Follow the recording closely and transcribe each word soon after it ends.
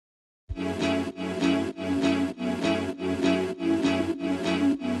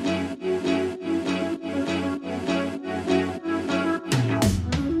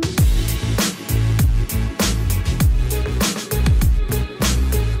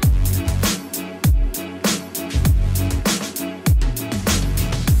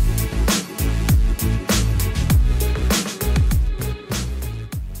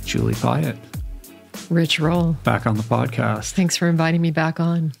Julie Piatt. Rich Roll. Back on the podcast. Thanks for inviting me back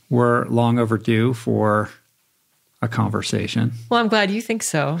on. We're long overdue for a conversation. Well, I'm glad you think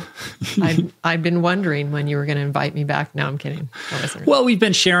so. I've been wondering when you were going to invite me back. No, I'm kidding. Well, we've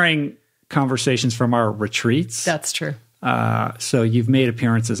been sharing conversations from our retreats. That's true. So you've made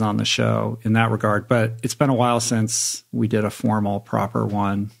appearances on the show in that regard, but it's been a while since we did a formal, proper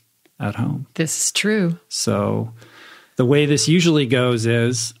one at home. This is true. So the way this usually goes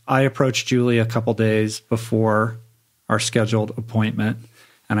is I approach Julie a couple days before our scheduled appointment,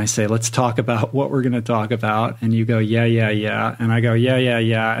 and I say, let's talk about what we're going to talk about. And you go, yeah, yeah, yeah. And I go, yeah, yeah,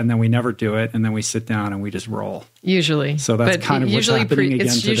 yeah. And then we never do it. And then we sit down and we just roll. Usually. So that's kind of what's happening again today.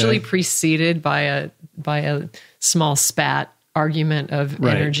 It's usually preceded by a small spat argument of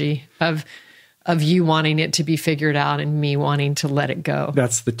energy, of you wanting it to be figured out and me wanting to let it go.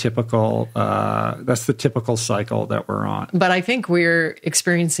 That's the typical cycle that we're on. But I think we're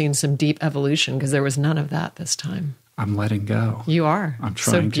experiencing some deep evolution because there was none of that this time. I'm letting go. You are. I'm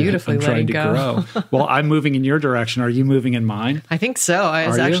trying so beautifully to grow. Well, I'm moving in your direction. Are you moving in mine? I think so. I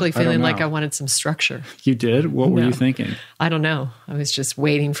was actually feeling like I wanted some structure. You did? What were you thinking? I don't know. I was just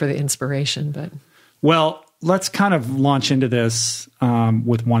waiting for the inspiration. But well, let's kind of launch into this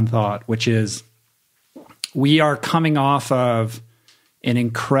with one thought, which is we are coming off of an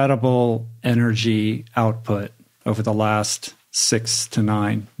incredible energy output over the last 6 to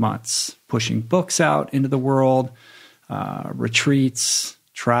 9 months, pushing books out into the world, retreats,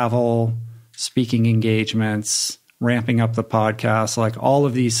 travel, speaking engagements, ramping up the podcast, like all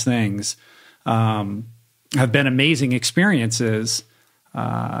of these things have been amazing experiences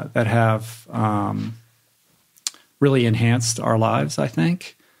that have really enhanced our lives, I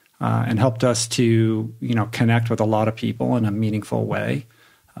think, and helped us to, connect with a lot of people in a meaningful way.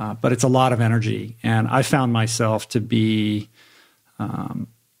 But it's a lot of energy. And I found myself to be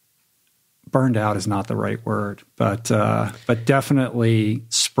burned out is not the right word, but definitely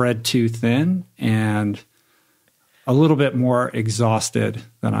spread too thin and a little bit more exhausted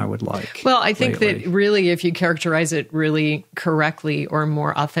than I would like. Well, I think that really, if you characterize it really correctly or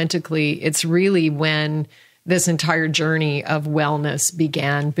more authentically, it's really when this entire journey of wellness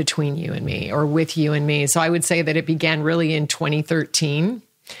began between you and me or with you and me. So I would say that it began really in 2013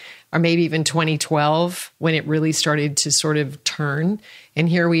 or maybe even 2012 when it really started to sort of turn. And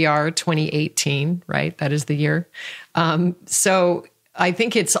here we are, 2018, right? That is the year. So I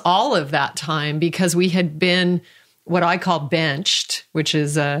think it's all of that time because we had been what I call benched, which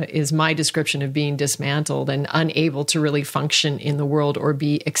is my description of being dismantled and unable to really function in the world or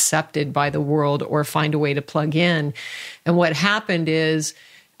be accepted by the world or find a way to plug in. And what happened is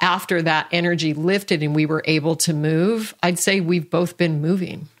after that energy lifted and we were able to move, I'd say we've both been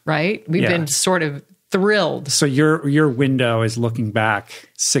moving, right? We've been sort of thrilled. So your window is looking back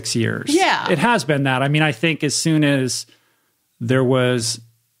 6 years. Yeah. It has been that. I mean, I think as soon as there was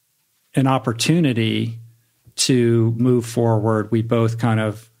an opportunity to move forward, we both kind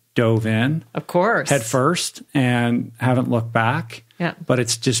of dove in. Of course. Head first and haven't looked back. Yeah. But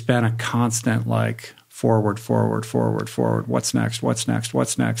it's just been a constant like forward. What's next?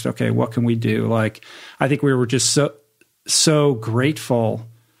 Okay, what can we do? Like, I think we were just so grateful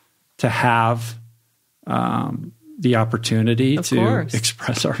to have the opportunity to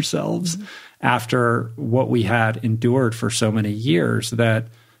express ourselves after what we had endured for so many years that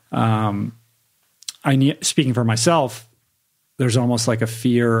speaking for myself, there's almost like a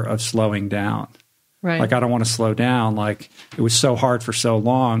fear of slowing down. Right. Like, I don't want to slow down. Like, it was so hard for so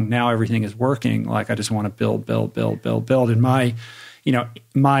long. Now everything is working. Like, I just want to build. And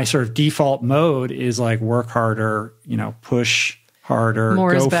my sort of default mode is like work harder, push harder,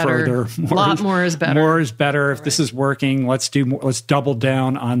 more go is better. further. A lot more is better. More is better. If this is working, let's do more. Let's double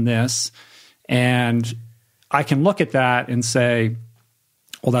down on this. And I can look at that and say,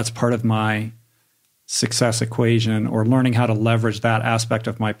 well, that's part of my success equation, or learning how to leverage that aspect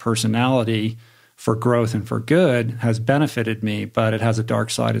of my personality for growth and for good has benefited me, but it has a dark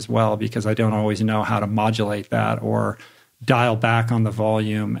side as well because I don't always know how to modulate that or dial back on the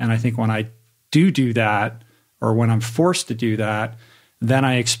volume. And I think when I do that, or when I'm forced to do that, then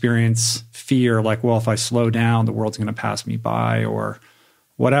I experience fear like, well, if I slow down, the world's going to pass me by or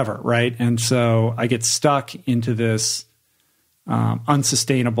whatever, right? And so I get stuck into this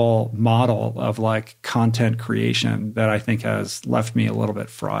unsustainable model of like content creation that I think has left me a little bit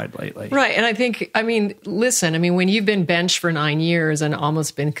fried lately. Right. And I think, listen, when you've been benched for 9 years and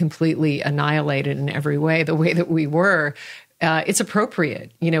almost been completely annihilated in every way, the way that we were, it's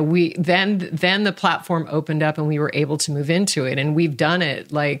appropriate. We then the platform opened up and we were able to move into it. And we've done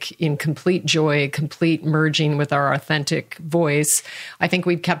it like in complete joy, complete merging with our authentic voice. I think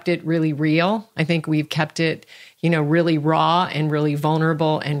we've kept it really real. I think we've kept it, really raw and really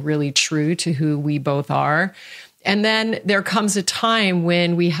vulnerable and really true to who we both are. And then there comes a time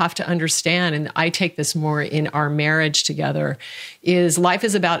when we have to understand, and I take this more in our marriage together, is life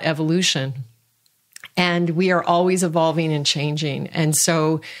is about evolution. And we are always evolving and changing. And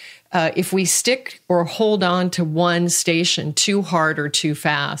so if we stick or hold on to one station too hard or too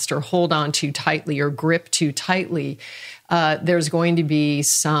fast, or hold on too tightly or grip too tightly, there's going to be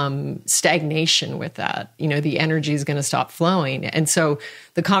some stagnation with that. The energy is going to stop flowing. And so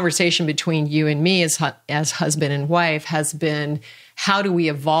the conversation between you and me as husband and wife has been, how do we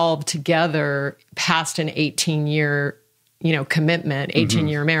evolve together past an 18-year commitment,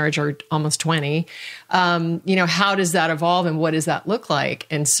 18-year marriage, or almost 20, how does that evolve and what does that look like?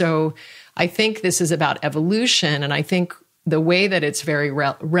 And so I think this is about evolution. And I think the way that it's very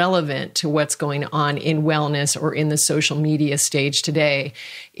relevant to what's going on in wellness or in the social media stage today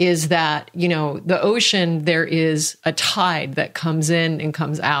is that, the ocean, there is a tide that comes in and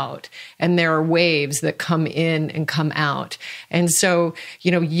comes out, and there are waves that come in and come out. And so,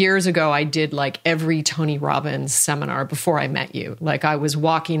 years ago, I did like every Tony Robbins seminar before I met you. Like I was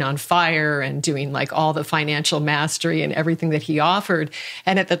walking on fire and doing like all the financial mastery and everything that he offered.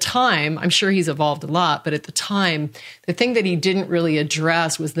 And at the time, I'm sure he's evolved a lot, but at the time, the thing that he didn't really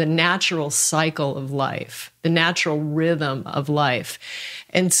address was the natural cycle of life, the natural rhythm of life.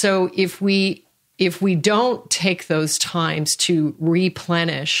 And so if we don't take those times to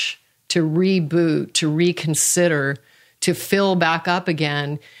replenish, to reboot, to reconsider, to fill back up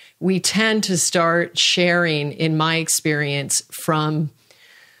again, we tend to start sharing, in my experience, from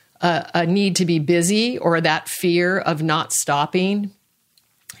a need to be busy or that fear of not stopping.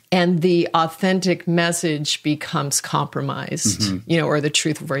 And the authentic message becomes compromised, or the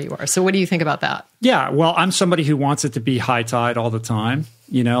truth of where you are. So what do you think about that? Yeah, well, I'm somebody who wants it to be high tide all the time.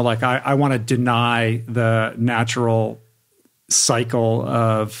 Like I want to deny the natural cycle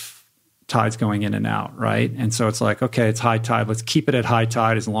of tides going in and out, right? And so it's like, okay, it's high tide. Let's keep it at high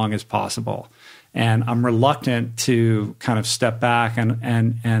tide as long as possible. And I'm reluctant to kind of step back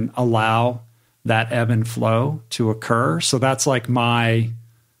and allow that ebb and flow to occur. So that's like my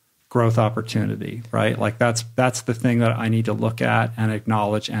growth opportunity, right? Like that's the thing that I need to look at and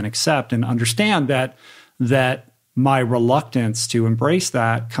acknowledge and accept and understand that my reluctance to embrace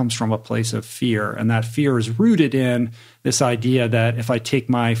that comes from a place of fear. And that fear is rooted in this idea that if I take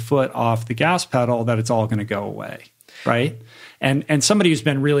my foot off the gas pedal, that it's all going to go away, right? And somebody who's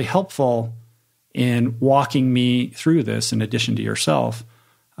been really helpful in walking me through this, in addition to yourself,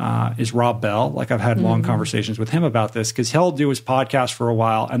 is Rob Bell. Like I've had long conversations with him about this because he'll do his podcast for a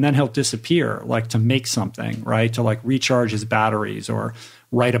while and then he'll disappear, like to make something, right? To like recharge his batteries or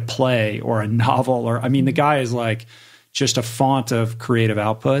write a play or a novel. Or, I mean, the guy is like just a font of creative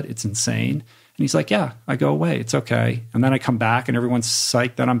output. It's insane. And he's like, yeah, I go away. It's okay. And then I come back and everyone's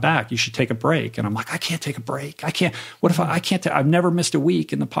psyched that I'm back. You should take a break. And I'm like, I can't take a break. I can't. What if I can't? I've never missed a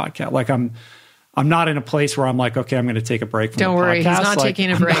week in the podcast. Like I'm not in a place where I'm like, okay, I'm going to take a break from the podcast. Don't worry, he's not like,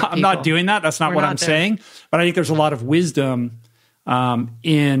 taking a break. I'm not doing that. That's not what I'm saying. But I think there's a lot of wisdom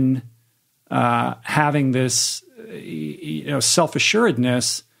in having this,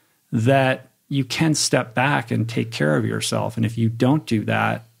 self-assuredness that you can step back and take care of yourself. And if you don't do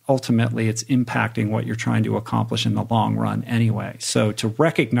that, ultimately it's impacting what you're trying to accomplish in the long run anyway. So to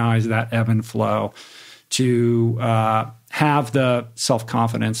recognize that ebb and flow, to have the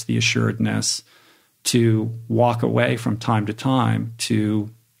self-confidence, the assuredness, to walk away from time to time, to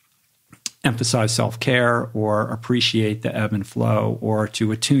emphasize self-care or appreciate the ebb and flow, or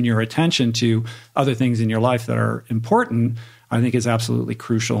to attune your attention to other things in your life that are important, I think is absolutely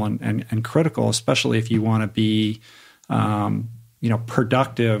crucial and critical, especially if you want to be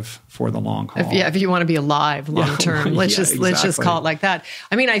productive for the long haul. If you want to be alive long term, let's just call it like that.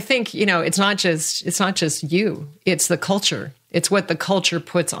 I mean, I think, it's not just you, it's the culture. It's what the culture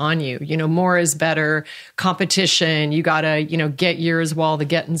puts on you. More is better, competition. You got to, get yours while the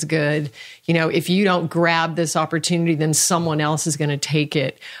getting's good. If you don't grab this opportunity, then someone else is going to take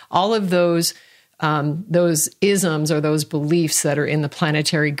it. All of those isms or those beliefs that are in the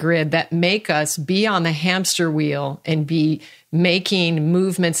planetary grid that make us be on the hamster wheel and be making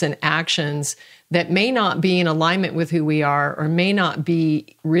movements and actions that may not be in alignment with who we are or may not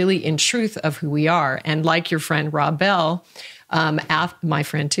be really in truth of who we are. And like your friend Rob Bell, my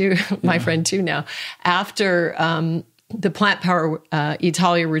friend too now, after the Plantpower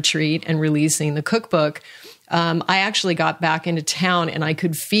Italia retreat and releasing the cookbook, I actually got back into town and I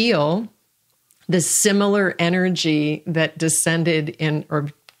could feel the similar energy that descended in or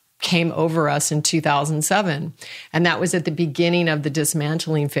came over us in 2007. And that was at the beginning of the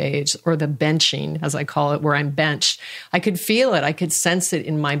dismantling phase, or the benching, as I call it, where I'm benched. I could feel it. I could sense it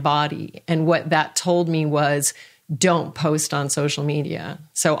in my body. And what that told me was, don't post on social media.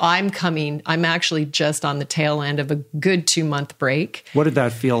 So I'm actually just on the tail end of a good 2-month break. What did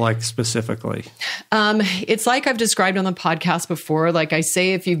that feel like specifically? It's like I've described on the podcast before. Like I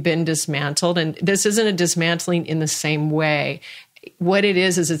say, if you've been dismantled, and this isn't a dismantling in the same way. What it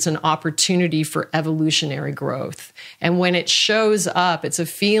is it's an opportunity for evolutionary growth. And when it shows up, it's a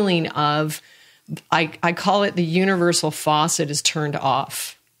feeling of, I call it the universal faucet is turned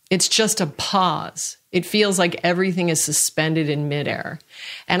off. It's just a pause. It feels like everything is suspended in midair.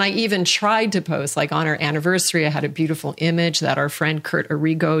 And I even tried to post, like on our anniversary, I had a beautiful image that our friend Kurt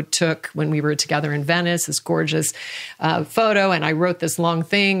Arrigo took when we were together in Venice, this gorgeous photo. And I wrote this long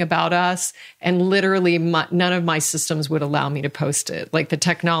thing about us. And literally none of my systems would allow me to post it. Like the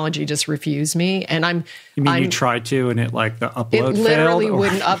technology just refused me. And you tried to, and it like the upload failed? It literally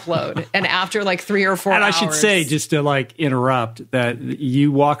wouldn't upload. And after like 3 or 4 hours. And I should say, just to like interrupt, that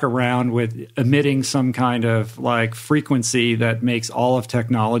you walk around with emitting some kind of like frequency that makes all of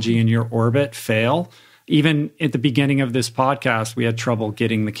technology in your orbit fail. Even at the beginning of this podcast, we had trouble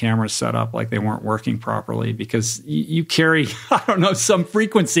getting the cameras set up, like they weren't working properly, because you carry, I don't know, some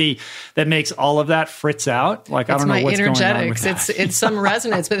frequency that makes all of that fritz out. Like, I don't know what's going on with that. It's some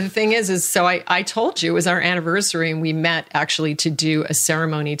resonance. But the thing is so I told you it was our anniversary, and we met actually to do a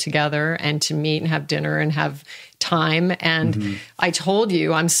ceremony together and to meet and have dinner and have time. And I told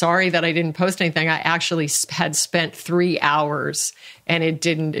you, I'm sorry that I didn't post anything. I actually had spent 3 hours and it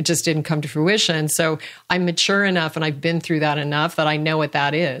just didn't come to fruition. So I'm mature enough and I've been through that enough that I know what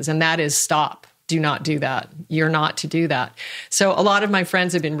that is. And that is stop. Do not do that. You're not to do that. So a lot of my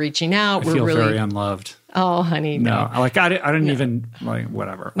friends have been reaching out. I feel very unloved. Oh, honey. No. Like I didn't even like,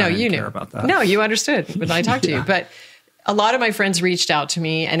 whatever. No, I didn't you care knew about that. No, you understood when I talked to you. But a lot of my friends reached out to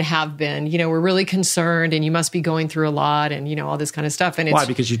me and have been, we're really concerned and you must be going through a lot and, all this kind of stuff. And why?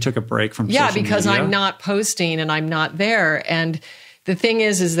 Because you took a break from social media? Because I'm not posting and I'm not there. And the thing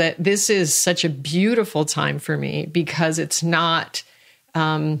is that this is such a beautiful time for me because it's not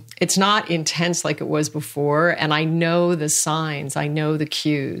intense like it was before. And I know the signs, I know the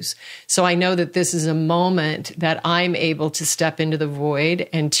cues. So I know that this is a moment that I'm able to step into the void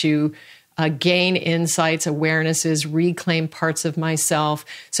and to gain insights, awarenesses, reclaim parts of myself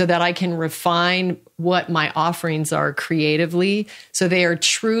so that I can refine what my offerings are creatively so they are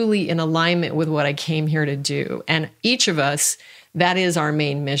truly in alignment with what I came here to do. And each of us, that is our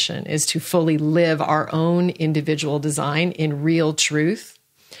main mission, is to fully live our own individual design in real truth.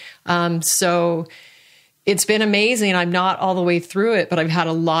 So it's been amazing. I'm not all the way through it, but I've had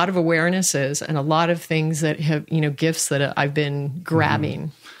a lot of awarenesses and a lot of things that have, gifts that I've been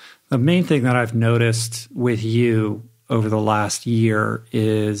grabbing. The main thing that I've noticed with you over the last year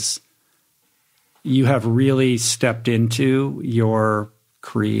is you have really stepped into your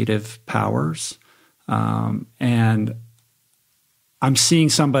creative powers. And I'm seeing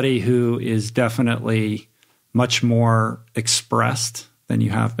somebody who is definitely much more expressed than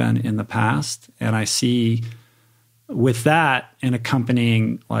you have been in the past. And I see with that an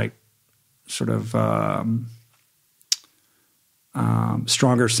accompanying like sort of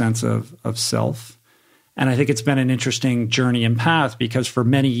stronger sense of self. And I think it's been an interesting journey and path because for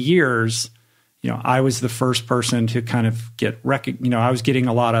many years, I was the first person to kind of get I was getting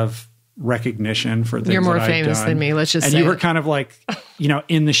a lot of recognition for things. You're more that famous I'd done. than me, let's just say. And you were kind of like,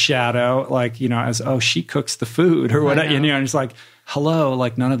 in the shadow, like, as, she cooks the food or whatever, and it's like, hello,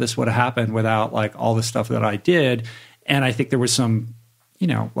 like none of this would have happened without like all the stuff that I did. And I think there was some,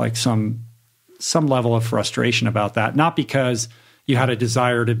 like some level of frustration about that, not because you had a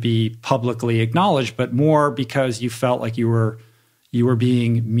desire to be publicly acknowledged, but more because you felt like you were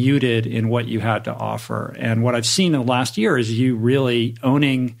being muted in what you had to offer. And what I've seen in the last year is you really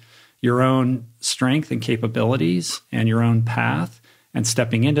owning your own strength and capabilities and your own path and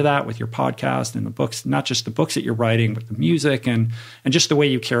stepping into that with your podcast and the books, not just the books that you're writing, but the music and just the way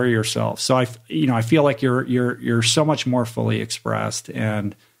you carry yourself. So I feel like you're so much more fully expressed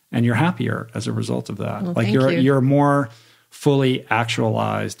and you're happier as a result of that. Well, like you're more fully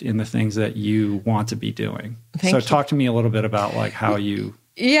actualized in the things that you want to be doing. So talk to me a little bit about like how you...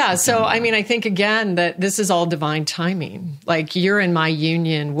 Yeah. So, I think again, that this is all divine timing. Like you're in my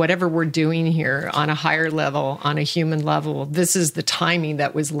union, whatever we're doing here on a higher level, on a human level, this is the timing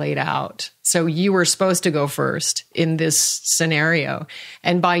that was laid out. So you were supposed to go first in this scenario.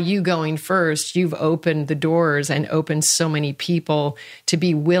 And by you going first, you've opened the doors and opened so many people to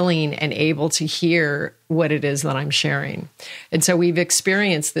be willing and able to hear what it is that I'm sharing. And so we've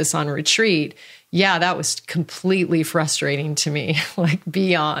experienced this on retreat. Yeah, that was completely frustrating to me, like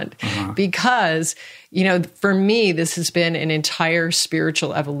beyond, because, you know, for me, this has been an entire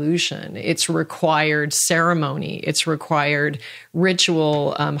spiritual evolution. It's required ceremony. It's required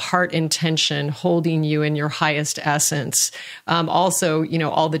ritual, heart intention, holding you in your highest essence. Also, you know,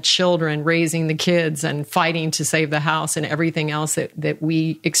 all the children, raising the kids and fighting to save the house and everything else that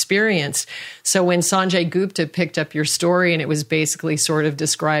we experienced. So when Sanjay Gupta picked up your story, and it was basically sort of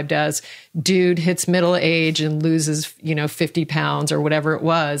described as dude hits middle age and loses, you know, 50 pounds or whatever it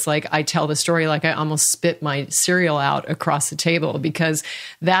was, like I tell the story like I almost spit my cereal out across the table, because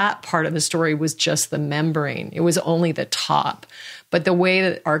that part of the story was just the membrane. It was only the top. But the way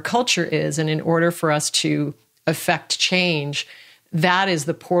that our culture is, and in order for us to affect change, that is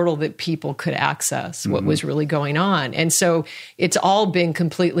the portal that people could access what was really going on. And so it's all been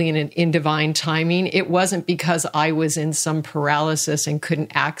completely in divine timing. It wasn't because I was in some paralysis and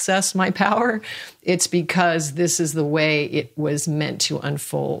couldn't access my power. It's because this is the way it was meant to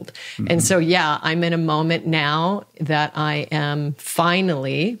unfold. And so, yeah, I'm in a moment now that I am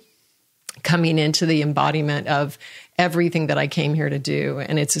finally coming into the embodiment of everything that I came here to do.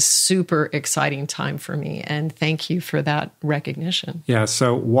 And it's a super exciting time for me. And thank you for that recognition. Yeah.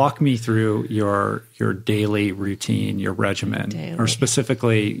 So walk me through your daily routine, your regimen, or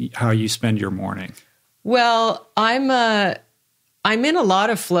specifically how you spend your morning. Well, I'm in a lot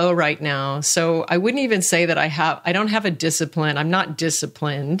of flow right now. So I wouldn't even say that I don't have a discipline. I'm not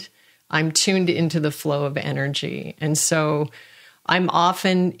disciplined. I'm tuned into the flow of energy. And so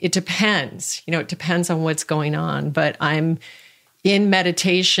it depends, it depends on what's going on, but I'm in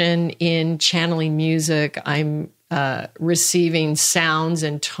meditation, in channeling music. I'm receiving sounds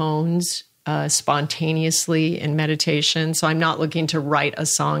and tones spontaneously in meditation. So I'm not looking to write a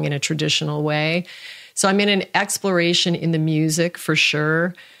song in a traditional way. So I'm in an exploration in the music for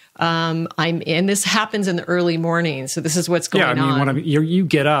sure. This happens in the early morning. So this is what's going on. When you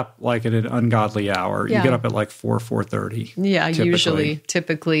get up like at an ungodly hour. You get up at like 4:30. Yeah,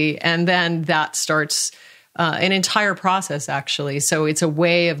 typically. And then that starts an entire process, actually. So it's a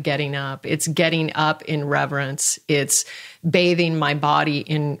way of getting up. It's getting up in reverence. It's bathing my body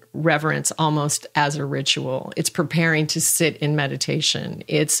in reverence almost as a ritual. It's preparing to sit in meditation.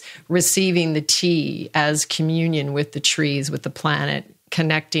 It's receiving the tea as communion with the trees, with the planet,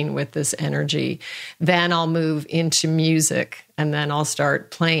 connecting with this energy. Then I'll move into music, and then I'll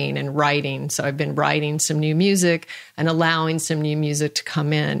start playing and writing. So I've been writing some new music and allowing some new music to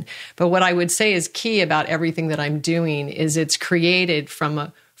come in. But what I would say is key about everything that I'm doing is it's created from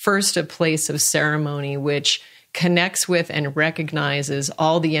a place of ceremony, which connects with and recognizes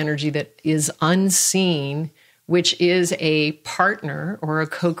all the energy that is unseen, which is a partner or a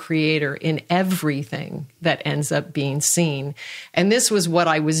co-creator in everything that ends up being seen. And this was what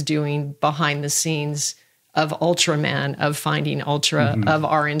I was doing behind the scenes of Ultraman, of Finding Ultra, of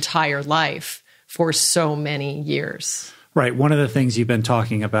our entire life for so many years. Right. One of the things you've been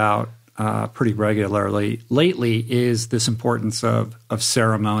talking about pretty regularly lately is this importance of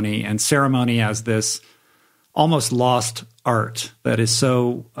ceremony, and ceremony as this almost lost art that is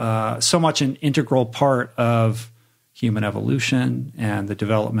so much an integral part of human evolution and the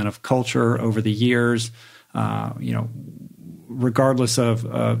development of culture over the years. Regardless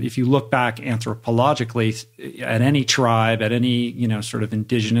of if you look back anthropologically at any tribe, at any sort of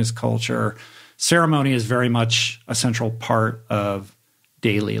indigenous culture, ceremony is very much a central part of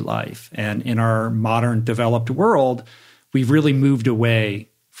daily life. And in our modern developed world, we've really moved away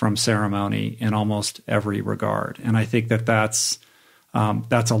from ceremony in almost every regard. And I think that's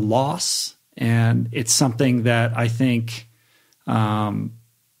a loss, and it's something that I think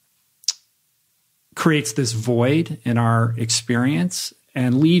creates this void in our experience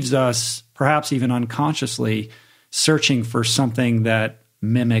and leaves us, perhaps even unconsciously, searching for something that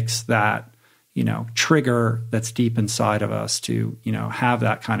mimics that, trigger that's deep inside of us to, have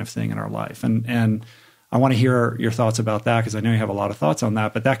that kind of thing in our life. And I want to hear your thoughts about that, because I know you have a lot of thoughts on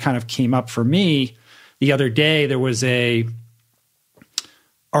that. But that kind of came up for me the other day. There was a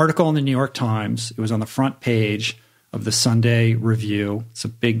article in the New York Times. It was on the front page of the Sunday Review. It's a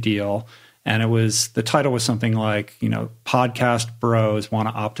big deal. And the title was something like, podcast bros want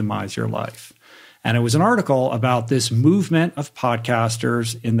to optimize your life. And it was an article about this movement of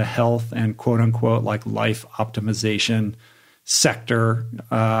podcasters in the health and quote unquote like life optimization sector,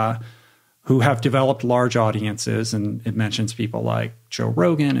 who have developed large audiences. And it mentions people like Joe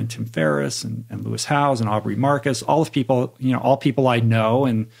Rogan and Tim Ferriss and Lewis Howes and Aubrey Marcus, all people I know.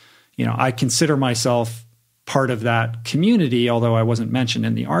 And, I consider myself part of that community, although I wasn't mentioned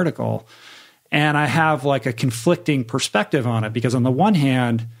in the article. And I have like a conflicting perspective on it, because on the one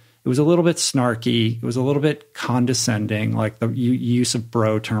hand, it was a little bit snarky. It was a little bit condescending, like the use of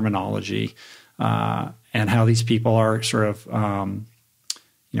bro terminology, and how these people are sort of,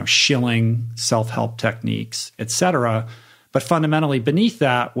 shilling self-help techniques, et cetera. But fundamentally beneath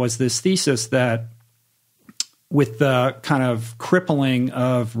that was this thesis that with the kind of crippling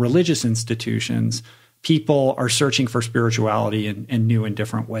of religious institutions, people are searching for spirituality in new and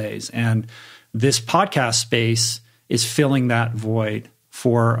different ways. And this podcast space is filling that void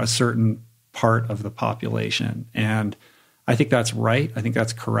for a certain part of the population. And I think that's right. I think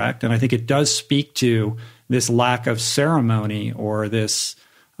that's correct. And I think it does speak to this lack of ceremony, or this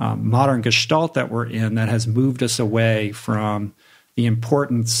modern gestalt that we're in, that has moved us away from the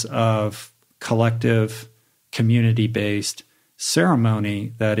importance of collective, community-based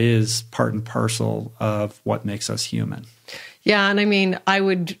ceremony that is part and parcel of what makes us human. Yeah, and I mean, I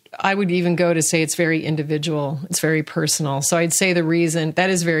would even go to say it's very individual. It's very personal. So I'd say the reason, that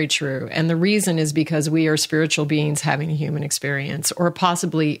is very true. And the reason is because we are spiritual beings having a human experience, or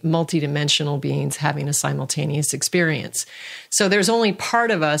possibly multidimensional beings having a simultaneous experience. So there's only part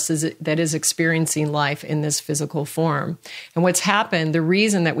of us that is experiencing life in this physical form. And what's happened, the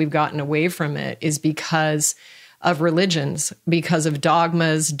reason that we've gotten away from it is because of religions, because of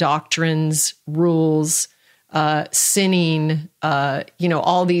dogmas, doctrines, rules, sinning,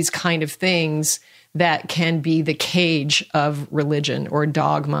 all these kind of things that can be the cage of religion or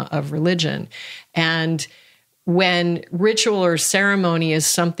dogma of religion. And when ritual or ceremony is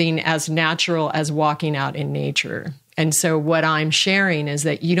something as natural as walking out in nature. And so what I'm sharing is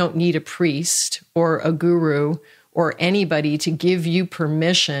that you don't need a priest or a guru or anybody to give you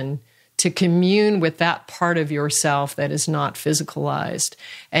permission to commune with that part of yourself that is not physicalized.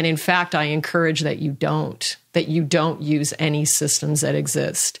 And in fact, I encourage that you don't use any systems that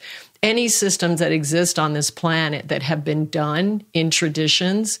exist. Any systems that exist on this planet that have been done in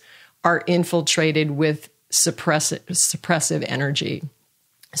traditions are infiltrated with suppressive energy.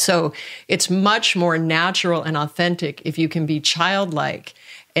 So it's much more natural and authentic if you can be childlike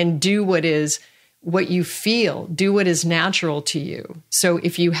and do what you feel, do what is natural to you. So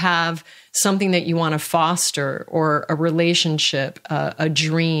if you have something that you want to foster, or a relationship, a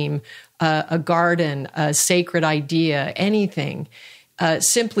dream, a garden, a sacred idea, anything,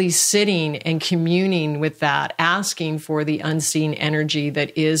 simply sitting and communing with that, asking for the unseen energy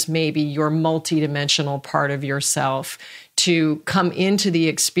that is maybe your multidimensional part of yourself to come into the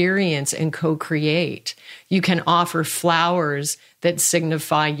experience and co-create. You can offer flowers that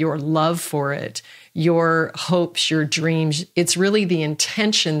signify your love for it, your hopes, your dreams. It's really the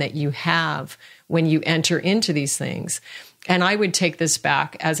intention that you have when you enter into these things. And I would take this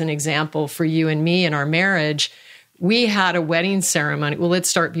back as an example for you and me in our marriage. We had a wedding ceremony. Well, let's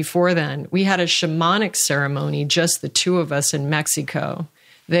start before then. We had a shamanic ceremony, just the two of us in Mexico,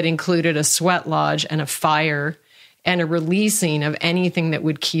 that included a sweat lodge and a fire and a releasing of anything that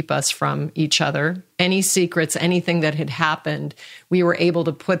would keep us from each other. Any secrets, anything that had happened, we were able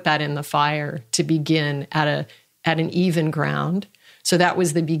to put that in the fire to begin at an even ground. So that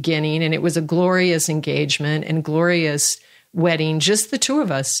was the beginning, and it was a glorious engagement and glorious wedding, just the two of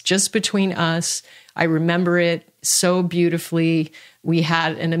us, just between us. I remember it so beautifully. We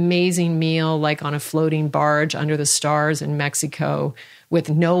had an amazing meal, like on a floating barge under the stars in Mexico with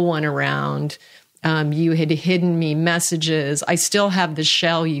no one around. You had hidden me messages. I still have the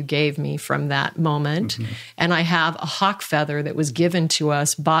shell you gave me from that moment. Mm-hmm. And I have a hawk feather that was given to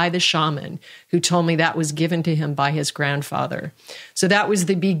us by the shaman, who told me that was given to him by his grandfather. So that was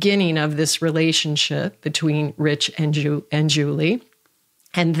the beginning of this relationship between Rich and Julie.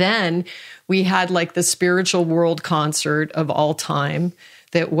 And then we had like the spiritual world concert of all time.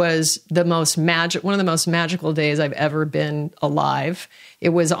 That was one of the most magical days I've ever been alive. It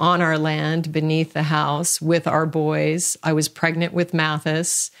was on our land, beneath the house, with our boys. I was pregnant with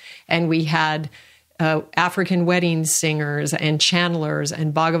Mathis, and we had African wedding singers and channelers,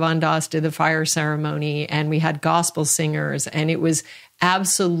 and Bhagavan Das did the fire ceremony, and we had gospel singers, and it was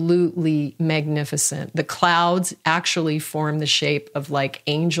absolutely magnificent. The clouds actually formed the shape of like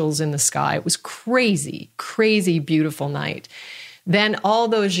angels in the sky. It was crazy, crazy beautiful night. Then all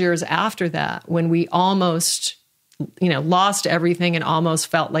those years after that, when we almost, lost everything and almost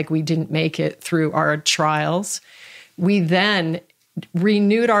felt like we didn't make it through our trials, we then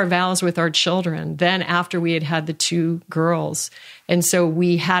renewed our vows with our children then after we had had the 2 girls. And so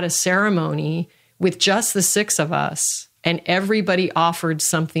we had a ceremony with just the 6 of us, and everybody offered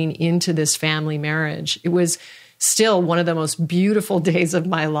something into this family marriage. It was still one of the most beautiful days of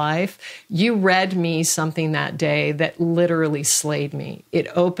my life. You read me something that day that literally slayed me. It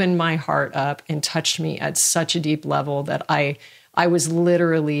opened my heart up and touched me at such a deep level that I was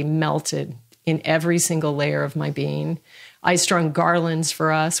literally melted in every single layer of my being. I strung garlands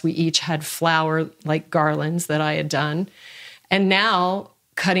for us. We each had flower-like garlands that I had done. And now,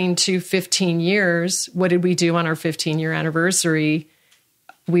 cutting to 15 years, what did we do on our 15-year anniversary?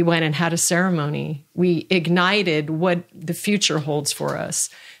 We went and had a ceremony. We ignited what the future holds for us,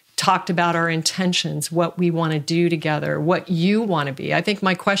 talked about our intentions, what we want to do together, what you want to be. I think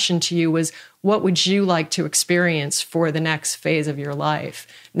my question to you was, what would you like to experience for the next phase of your life?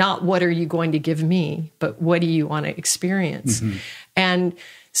 Not what are you going to give me, but what do you want to experience? Mm-hmm. And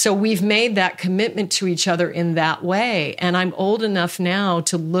so we've made that commitment to each other in that way. And I'm old enough now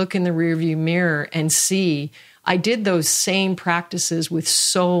to look in the rearview mirror and see I did those same practices with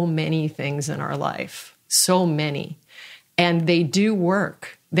so many things in our life, so many. And they do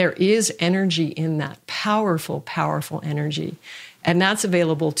work. There is energy in that, powerful, powerful energy. And that's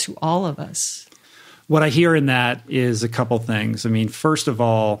available to all of us. What I hear in that is a couple things. I mean, first of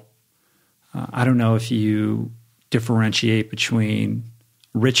all, I don't know if you differentiate between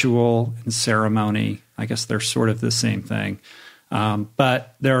ritual and ceremony. I guess they're sort of the same thing.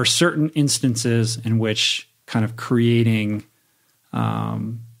 But there are certain instances in which kind of creating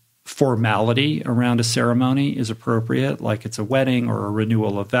formality around a ceremony is appropriate, like it's a wedding or a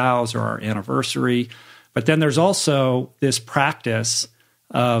renewal of vows or our anniversary. But then there's also this practice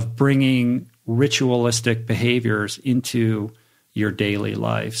of bringing ritualistic behaviors into your daily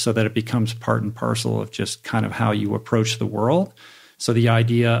life so that it becomes part and parcel of just kind of how you approach the world. So the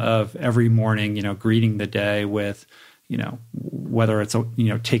idea of every morning, greeting the day with, whether it's,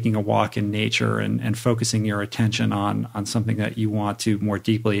 taking a walk in nature and focusing your attention on something that you want to more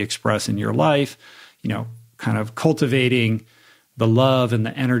deeply express in your life, kind of cultivating the love and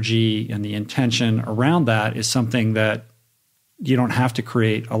the energy and the intention around that is something that you don't have to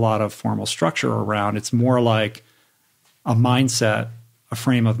create a lot of formal structure around. It's more like a mindset, a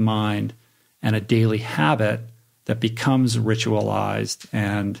frame of mind, and a daily habit that becomes ritualized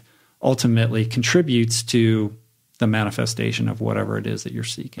and ultimately contributes to the manifestation of whatever it is that you're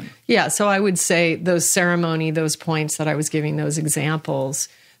seeking. Yeah, so I would say those ceremony, those points that I was giving, those examples,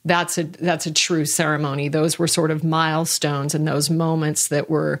 that's a true ceremony. Those were sort of milestones and those moments that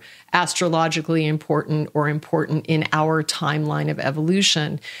were astrologically important or important in our timeline of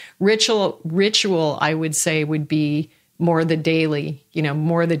evolution. Ritual, I would say, would be more the daily,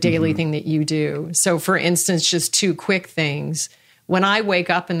 more the daily thing that you do. So for instance, just 2 quick things. When I wake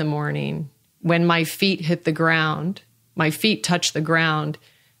up in the morning, when my feet hit the ground, my feet touch the ground,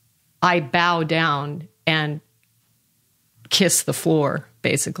 I bow down and kiss the floor,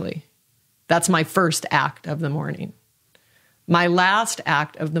 basically. That's my first act of the morning. My last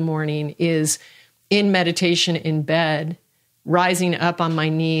act of the morning is in meditation in bed, rising up on my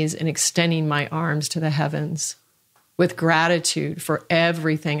knees and extending my arms to the heavens with gratitude for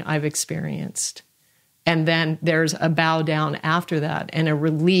everything I've experienced. And then there's a bow down after that and a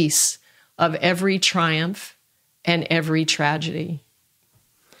release of every triumph and every tragedy.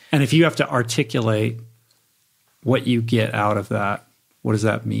 And if you have to articulate what you get out of that, what does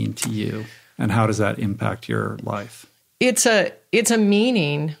that mean to you? And how does that impact your life? It's a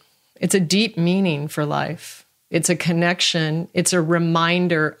meaning. It's a deep meaning for life. It's a connection. It's a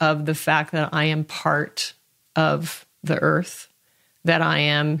reminder of the fact that I am part of the earth, that I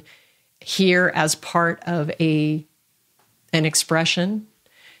am here as part of an expression.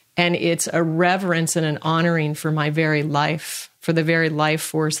 And it's a reverence and an honoring for my very life, for the very life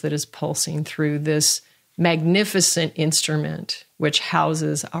force that is pulsing through this magnificent instrument which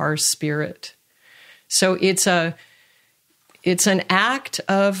houses our spirit. So it's an act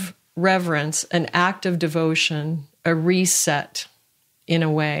of reverence, an act of devotion, a reset in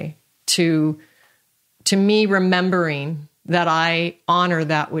a way to me remembering that I honor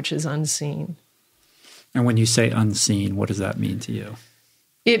that which is unseen. And when you say unseen, what does that mean to you?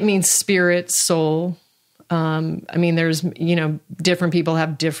 It means spirit, soul. There's, different people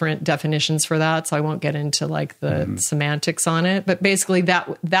have different definitions for that, so I won't get into like the semantics on it. But basically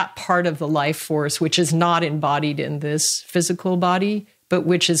that part of the life force, which is not embodied in this physical body, but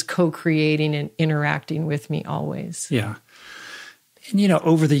which is co-creating and interacting with me always. Yeah. And,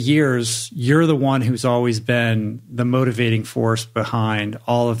 over the years, you're the one who's always been the motivating force behind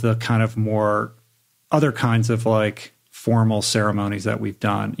all of the kind of more other kinds of like formal ceremonies that we've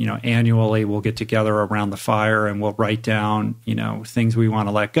done. Annually we'll get together around the fire and we'll write down, things we want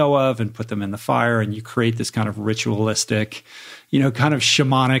to let go of and put them in the fire. And you create this kind of ritualistic, kind of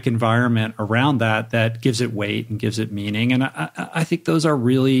shamanic environment around that gives it weight and gives it meaning. And I think those are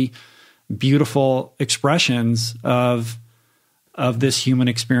really beautiful expressions of this human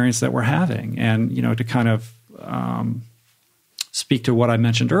experience that we're having. And, to kind of speak to what I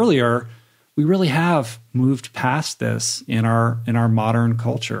mentioned earlier, we really have moved past this in our modern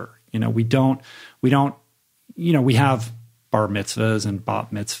culture. We have bar mitzvahs and bat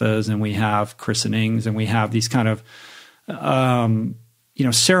mitzvahs, and we have christenings, and we have these kind of,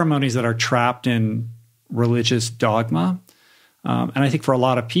 ceremonies that are trapped in religious dogma. And I think for a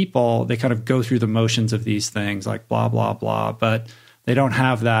lot of people, they kind of go through the motions of these things like blah, blah, blah, but they don't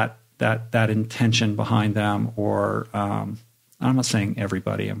have that intention behind them. Or I'm not saying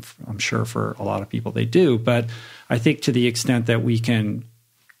everybody, I'm sure for a lot of people they do, but I think to the extent that we can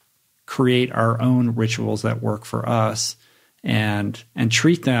create our own rituals that work for us and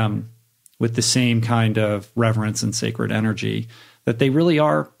treat them with the same kind of reverence and sacred energy, that they really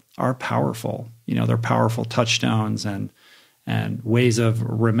are powerful. They're powerful touchstones and ways of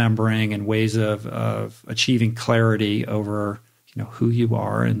remembering and ways of achieving clarity over, who you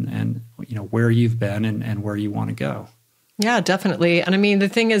are and where you've been and where you want to go. Yeah, definitely. And I mean, the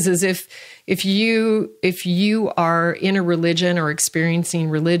thing is if you are in a religion or experiencing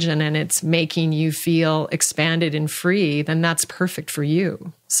religion and it's making you feel expanded and free, then that's perfect for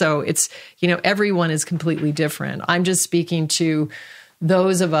you. So it's, everyone is completely different. I'm just speaking to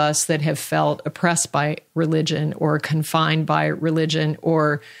those of us that have felt oppressed by religion or confined by religion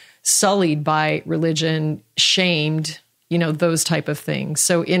or sullied by religion, shamed, those type of things.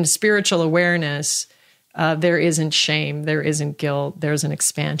 So in spiritual awareness, there isn't shame, there isn't guilt, there's an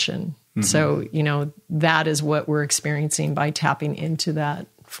expansion. Mm-hmm. So, that is what we're experiencing by tapping into that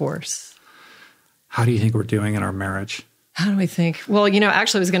force. How do you think we're doing in our marriage? How do I think? Well,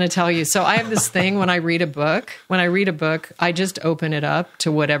 actually I was going to tell you. So I have this thing when I read a book, I just open it up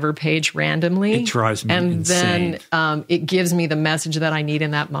to whatever page randomly. It drives me insane. Then it gives me the message that I need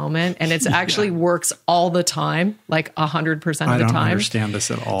in that moment. And it actually works all the time, like 100% of the time. I don't understand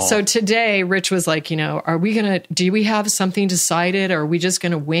this at all. So today, Rich was like, do we have something decided? Or are we just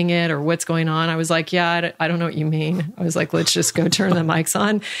going to wing it? Or what's going on? I was like, yeah, I don't know what you mean. I was like, let's just go turn the mics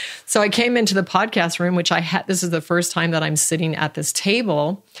on. So I came into the podcast room, which this is the first time that I'm sitting at this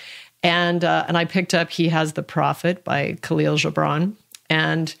table, and I picked up He Has the Prophet by Khalil Gibran,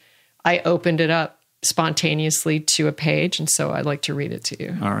 and I opened it up spontaneously to a page, and so I'd like to read it to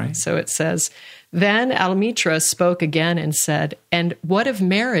you. All right. So it says, "Then Almitra spoke again and said, 'And what of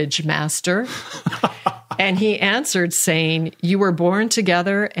marriage, master?' And he answered, saying, 'You were born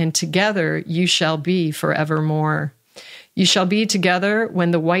together, and together you shall be forevermore. You shall be together when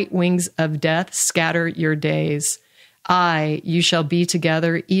the white wings of death scatter your days. Aye, you shall be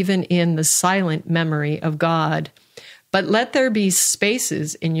together even in the silent memory of God. But let there be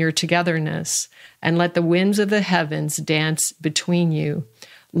spaces in your togetherness, and let the winds of the heavens dance between you.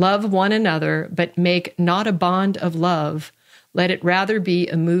 Love one another, but make not a bond of love. Let it rather be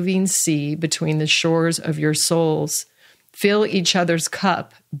a moving sea between the shores of your souls. Fill each other's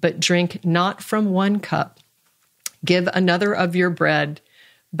cup, but drink not from one cup. Give another of your bread,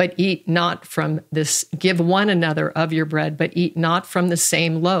 but eat not from this. Give one another of your bread, but eat not from the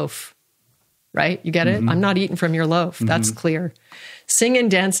same loaf.'" Right? You get it? Mm-hmm. I'm not eating from your loaf. Mm-hmm. That's clear. "Sing and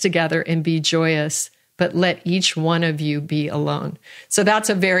dance together and be joyous, but let each one of you be alone." So that's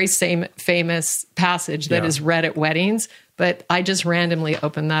a very famous passage that is read at weddings, but I just randomly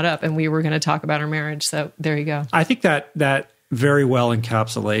opened that up and we were going to talk about our marriage. So there you go. I think that very well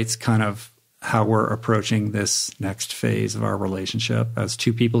encapsulates kind of how we're approaching this next phase of our relationship as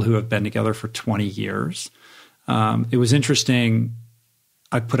two people who have been together for 20 years. It was interesting.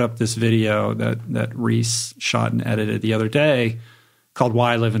 I put up this video that Reese shot and edited the other day called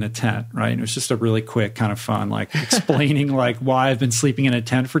 "Why I Live in a Tent," right? And it was just a really quick, kind of fun, like explaining like why I've been sleeping in a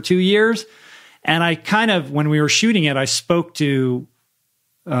tent for 2 years. And I kind of, when we were shooting it, I spoke to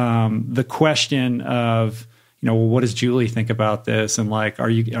the question of, what does Julie think about this? And like, are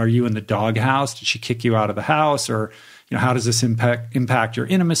you in the doghouse? Did she kick you out of the house? Or, how does this impact your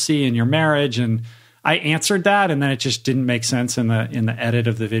intimacy and your marriage? And I answered that, and then it just didn't make sense in the edit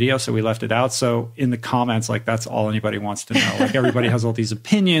of the video, so we left it out. So in the comments, like that's all anybody wants to know. Like everybody has all these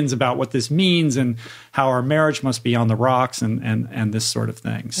opinions about what this means and how our marriage must be on the rocks and this sort of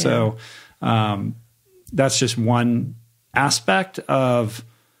thing. Yeah. So that's just one aspect of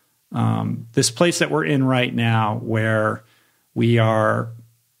this place that we're in right now, where we are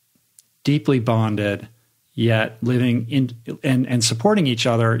deeply bonded yet living in and supporting each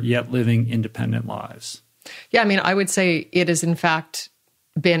other, yet living independent lives. Yeah, I mean, I would say it is in fact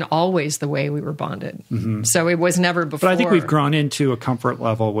been always the way we were bonded. Mm-hmm. So it was never before. But I think we've grown into a comfort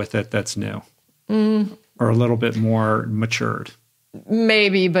level with it that's new, or a little bit more matured.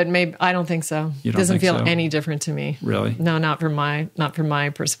 Maybe, but maybe I don't think so. You don't doesn't think feel so? Any different to me. Really? No, not from my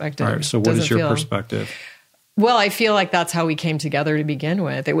perspective. All right. So what is your perspective? Well, I feel like that's how we came together to begin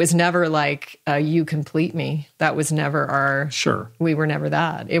with. It was never like you complete me. That was never our. Sure. We were never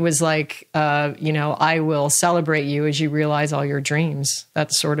that. It was like I will celebrate you as you realize all your dreams.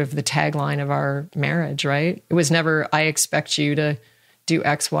 That's sort of the tagline of our marriage, right? It was never I expect you to do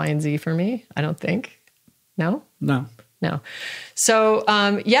X, Y, and Z for me. I don't think. No. So,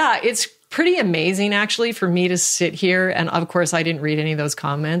 it's pretty amazing actually for me to sit here. And of course, I didn't read any of those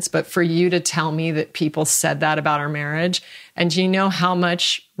comments, but for you to tell me that people said that about our marriage. And do you know how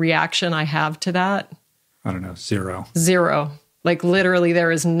much reaction I have to that? I don't know. Zero. Like literally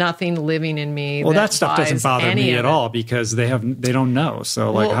there is nothing living in me. Well, that stuff doesn't bother me at all because they don't know.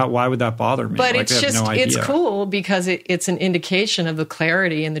 So why would that bother me? But like, it's just, it's cool because it's an indication of the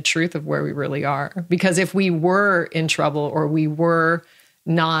clarity and the truth of where we really are. Because if we were in trouble or we were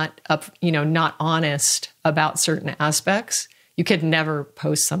not honest about certain aspects, you could never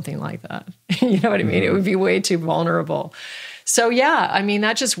post something like that. You know what I mean? It would be way too vulnerable. So yeah, I mean,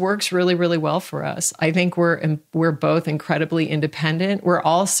 that just works really, really well for us. I think we're both incredibly independent. We're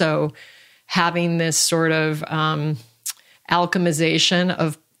also having this sort of alchemization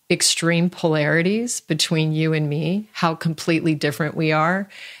of extreme polarities between you and me, how completely different we are.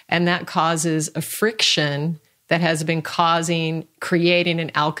 And that causes a friction that has been creating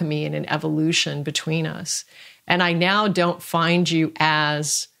an alchemy and an evolution between us. And I now don't find you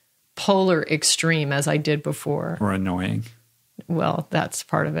as polar extreme as I did before. Or annoying. Well, that's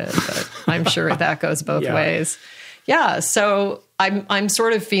part of it, but I'm sure that goes both ways. Yeah. So I'm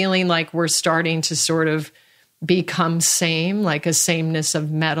sort of feeling like we're starting to sort of become same, like a sameness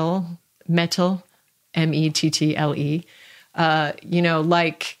of metal, mettle,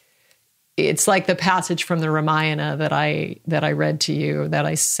 like, it's like the passage from the Ramayana that I read to you, that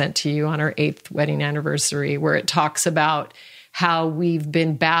I sent to you on our 8th wedding anniversary, where it talks about how we've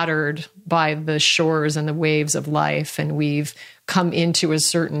been battered by the shores and the waves of life, and we've come into a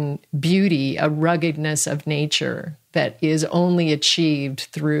certain beauty, a ruggedness of nature that is only achieved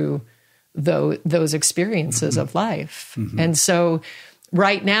through those experiences of life. Mm-hmm. And so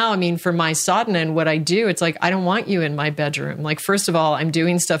right now, I mean, for my sadhana and what I do, it's like, I don't want you in my bedroom. Like, first of all, I'm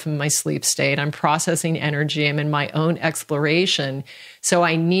doing stuff in my sleep state. I'm processing energy. I'm in my own exploration. So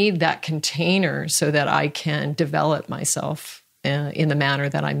I need that container so that I can develop myself in the manner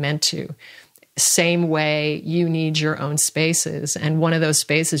that I'm meant to. Same way you need your own spaces. And one of those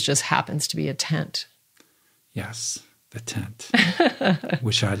spaces just happens to be a tent. Yes, the tent,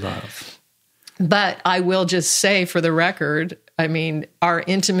 which I love. But I will just say for the record, I mean, our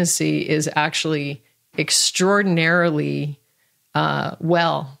intimacy is actually extraordinarily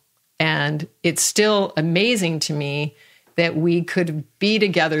well. And it's still amazing to me that we could be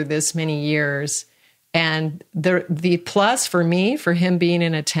together this many years. And the plus for me, for him being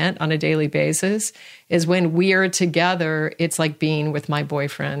in a tent on a daily basis, is when we are together, it's like being with my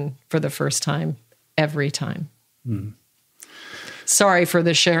boyfriend for the first time, every time. Mm. Sorry for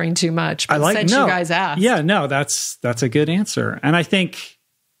the sharing too much, but you guys asked. Yeah, no, that's a good answer. And I think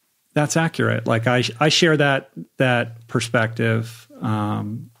that's accurate. Like I share that perspective.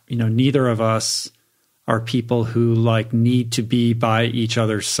 Neither of us are people who need to be by each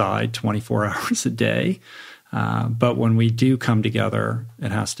other's side 24 hours a day. But when we do come together,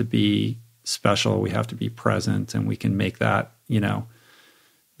 it has to be special. We have to be present, and we can make that,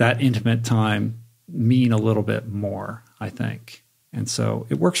 that intimate time mean a little bit more, I think. And so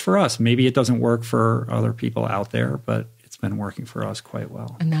it works for us. Maybe it doesn't work for other people out there, but it's been working for us quite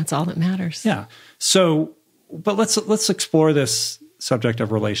well. And that's all that matters. Yeah. So, but let's explore this subject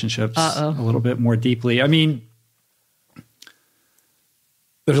of relationships a little bit more deeply. I mean,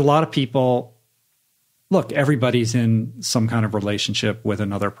 there's a lot of people, look, everybody's in some kind of relationship with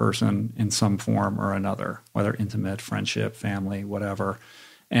another person in some form or another, whether intimate, friendship, family, whatever.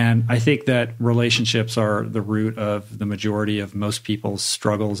 And I think that relationships are the root of the majority of most people's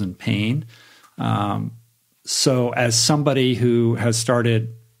struggles and pain. So as somebody who has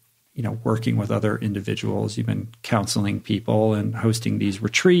started, working with other individuals, you've been counseling people and hosting these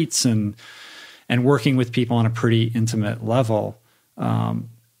retreats and working with people on a pretty intimate level.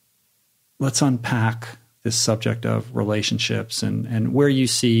 Let's unpack this subject of relationships and where you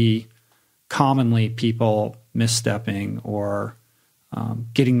see commonly people misstepping or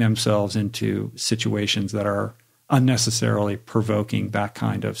getting themselves into situations that are unnecessarily provoking that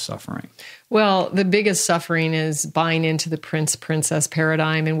kind of suffering. Well, the biggest suffering is buying into the prince-princess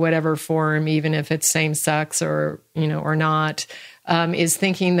paradigm in whatever form, even if it's same-sex or not, is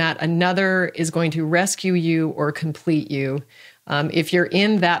thinking that another is going to rescue you or complete you. If you're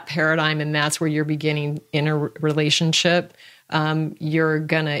in that paradigm and that's where you're beginning in a relationship, you're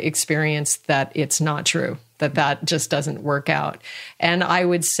going to experience that it's not true, that just doesn't work out. And I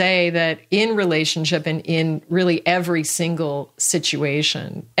would say that in relationship and in really every single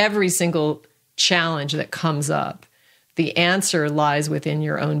situation, every single challenge that comes up, the answer lies within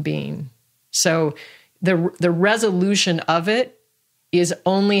your own being. So the resolution of it is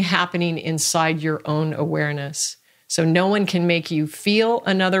only happening inside your own awareness. So no one can make you feel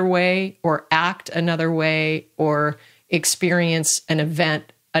another way or act another way or experience an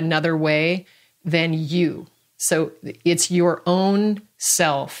event another way than you. So it's your own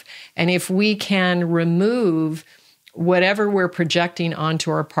self. And if we can remove whatever we're projecting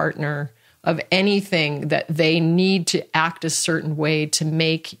onto our partner of anything that they need to act a certain way to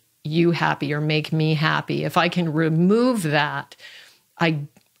make you happy or make me happy, if I can remove that,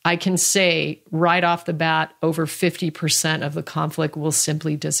 I can say right off the bat, over 50% of the conflict will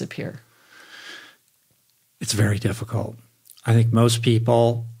simply disappear. It's very difficult. I think most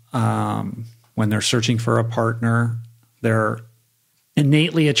people, when they're searching for a partner, they're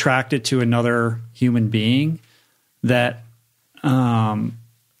innately attracted to another human being that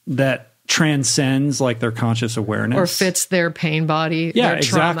transcends like their conscious awareness or fits their pain body. Yeah, their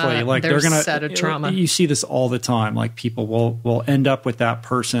exactly. Trauma, like their they're gonna set of trauma. You see this all the time. Like people will end up with that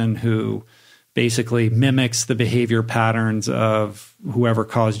person who basically mimics the behavior patterns of whoever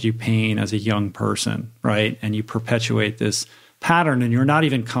caused you pain as a young person, right? And you perpetuate this pattern and you're not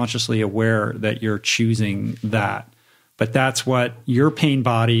even consciously aware that you're choosing that. But that's what your pain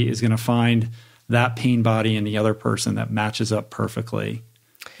body is going to find, that pain body in the other person that matches up perfectly.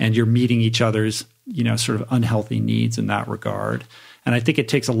 And you're meeting each other's, sort of unhealthy needs in that regard. And I think it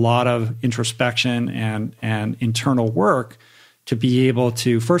takes a lot of introspection and internal work to be able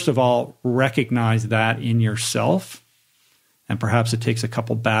to, first of all, recognize that in yourself. And perhaps it takes a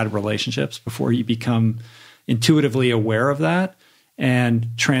couple bad relationships before you become intuitively aware of that and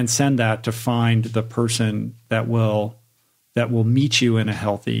transcend that to find the person that will meet you in a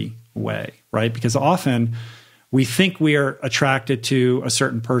healthy way, right? Because often we think we are attracted to a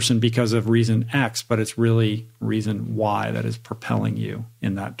certain person because of reason X, but it's really reason Y that is propelling you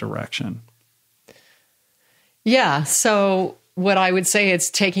in that direction. Yeah. So what I would say is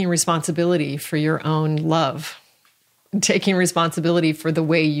taking responsibility for your own love, taking responsibility for the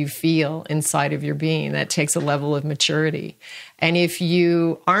way you feel inside of your being. That takes a level of maturity. And if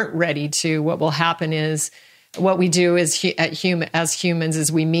you aren't ready to, what will happen is, what we do is as humans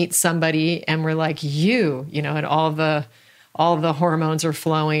is we meet somebody and we're like, and all the hormones are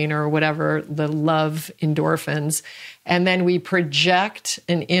flowing or whatever, the love endorphins. And then we project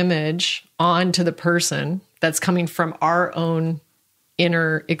an image onto the person that's coming from our own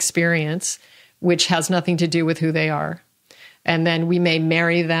inner experience, which has nothing to do with who they are. And then we may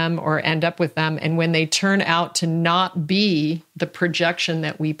marry them or end up with them. And when they turn out to not be the projection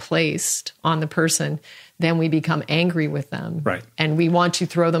that we placed on the person, then we become angry with them. Right. And we want to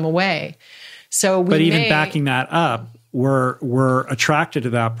throw them away. But even backing that up, we're attracted to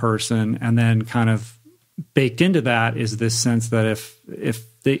that person, and then kind of baked into that is this sense that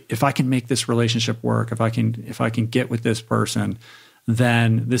if I can make this relationship work, if I can get with this person,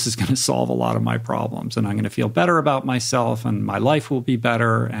 then this is going to solve a lot of my problems, and I'm going to feel better about myself, and my life will be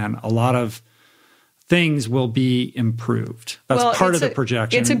better, and a lot of things will be improved. That's part of the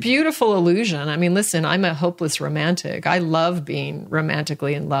projection. It's a beautiful illusion. I mean, listen, I'm a hopeless romantic. I love being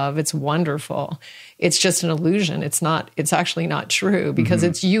romantically in love. It's wonderful. It's just an illusion. It's actually not true, because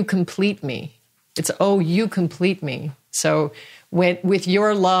it's you complete me. It's, you complete me. So with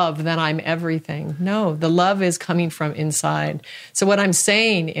your love, then I'm everything. No, the love is coming from inside. So what I'm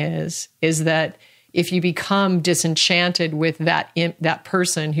saying is that if you become disenchanted with that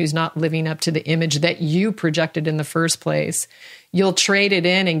person who's not living up to the image that you projected in the first place, you'll trade it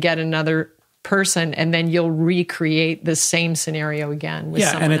in and get another person, and then you'll recreate the same scenario again with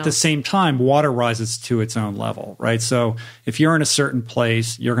someone and at else. the same time, water rises to its own level, right? So if you're in a certain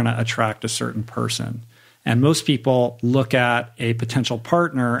place, you're going to attract a certain person. And most people look at a potential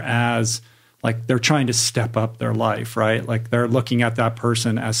partner as like they're trying to step up their life, right? Like they're looking at that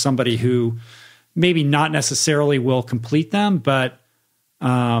person as somebody who maybe not necessarily will complete them, but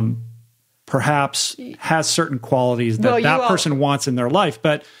perhaps has certain qualities that person wants in their life.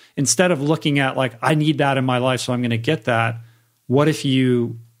 But instead of looking at like, I need that in my life, so I'm going to get that, what if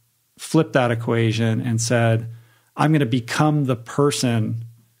you flip that equation and said, I'm going to become the person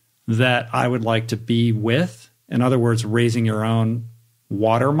that I would like to be with? In other words, raising your own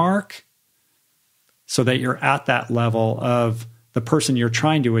watermark so that you're at that level of the person you're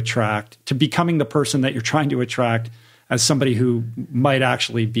trying to attract, to becoming the person that you're trying to attract as somebody who might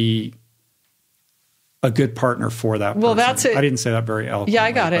actually be a good partner for that person. Well, that's it. I didn't say that very eloquently. Yeah,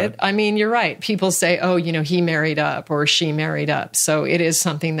 I got it. I mean, you're right. People say, oh, he married up or she married up. So it is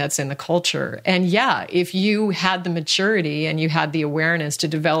something that's in the culture. And yeah, if you had the maturity and you had the awareness to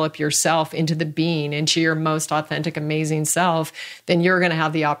develop yourself into the being, into your most authentic, amazing self, then you're going to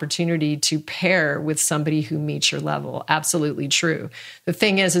have the opportunity to pair with somebody who meets your level. Absolutely true. The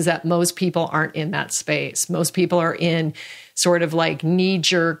thing is that most people aren't in that space. Most people are in sort of like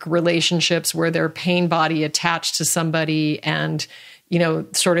knee-jerk relationships where they're pain body attached to somebody and,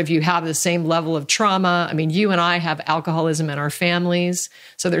 sort of you have the same level of trauma. I mean, you and I have alcoholism in our families.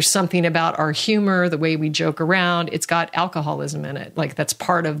 So there's something about our humor, the way we joke around, it's got alcoholism in it. Like it's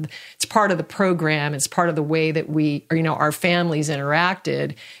part of the program. It's part of the way that we, our families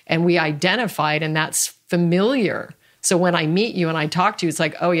interacted and we identified, and that's familiar. So when I meet you and I talk to you, it's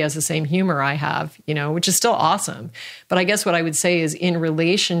like, oh, he has the same humor I have, which is still awesome. But I guess what I would say is in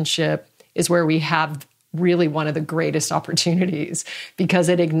relationship is where we have really one of the greatest opportunities because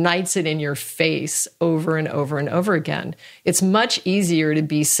it ignites it in your face over and over and over again. It's much easier to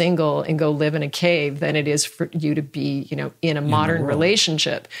be single and go live in a cave than it is for you to be, in a modern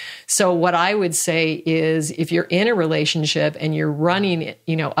relationship. So what I would say is if you're in a relationship and you're running,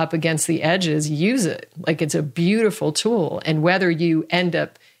 up against the edges, use it. Like it's a beautiful tool. And whether you end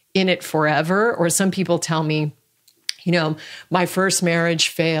up in it forever, or some people tell me, my first marriage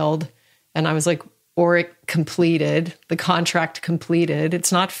failed. And I was like, or it completed, the contract completed,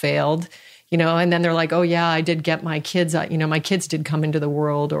 it's not failed, and then they're like, oh yeah, I did get my kids, my kids did come into the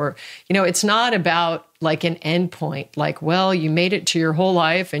world, or, it's not about like an end point, like, well, you made it to your whole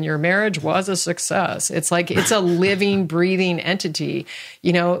life and your marriage was a success. It's like, it's a living, breathing entity.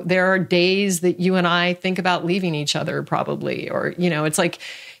 There are days that you and I think about leaving each other probably, or,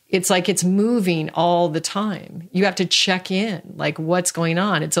 it's moving all the time. You have to check in, like what's going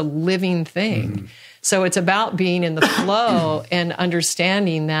on. It's a living thing. Mm-hmm. So it's about being in the flow and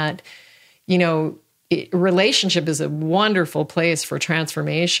understanding that, relationship is a wonderful place for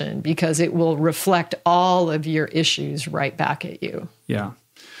transformation because it will reflect all of your issues right back at you. Yeah.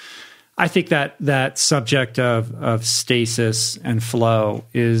 I think that subject of stasis and flow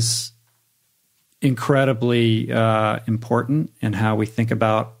is incredibly important in how we think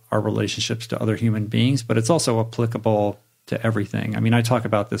about our relationships to other human beings, but it's also applicable to everything. I mean, I talk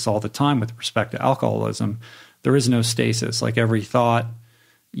about this all the time with respect to alcoholism. There is no stasis. Like every thought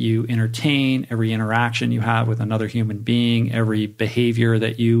you entertain, every interaction you have with another human being, every behavior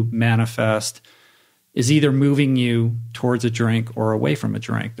that you manifest is either moving you towards a drink or away from a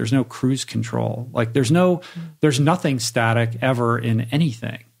drink. There's no cruise control. Like there's nothing static ever in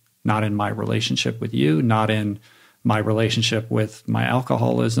anything. Not in my relationship with you, not in my relationship with my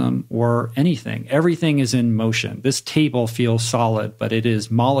alcoholism or anything. Everything is in motion. This table feels solid, but it is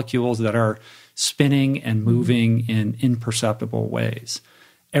molecules that are spinning and moving in imperceptible ways.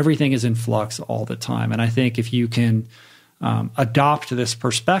 Everything is in flux all the time. And I think if you can adopt this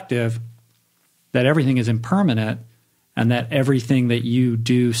perspective that everything is impermanent and that everything that you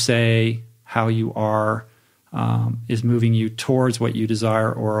do, say, how you are, is moving you towards what you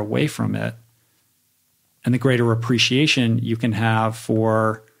desire or away from it, and the greater appreciation you can have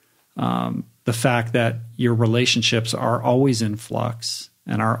for the fact that your relationships are always in flux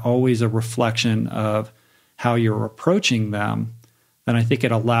and are always a reflection of how you're approaching them, then I think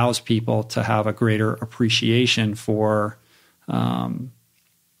it allows people to have a greater appreciation for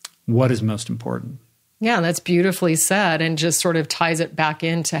what is most important. Yeah, that's beautifully said, and just sort of ties it back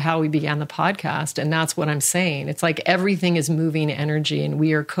into how we began the podcast. And that's what I'm saying. It's like everything is moving energy and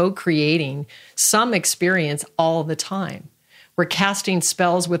we are co-creating some experience all the time. We're casting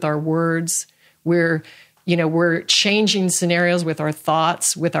spells with our words. We're changing scenarios with our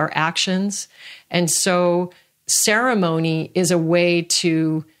thoughts, with our actions. And so ceremony is a way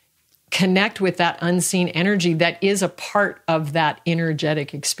to connect with that unseen energy that is a part of that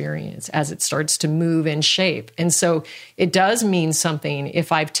energetic experience as it starts to move and shape. And so it does mean something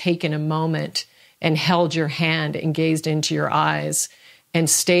if I've taken a moment and held your hand and gazed into your eyes and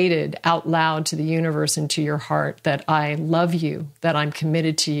stated out loud to the universe and to your heart that I love you, that I'm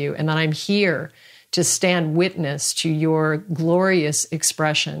committed to you, and that I'm here to stand witness to your glorious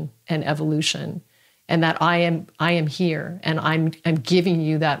expression and evolution. And that I am here, and I'm giving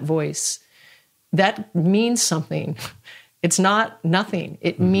you that voice. That means something. It's not nothing.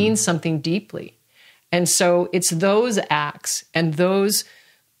 It means something deeply. And so it's those acts and those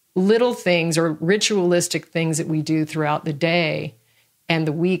little things or ritualistic things that we do throughout the day and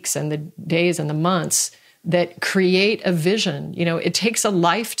the weeks and the days and the months that create a vision. You know, it takes a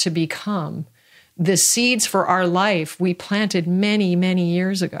life to become. The seeds for our life we planted many, many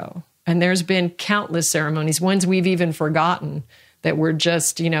years ago. And there's been countless ceremonies, ones we've even forgotten, that were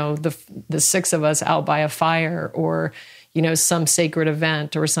just, you know, the six of us out by a fire, or, you know, some sacred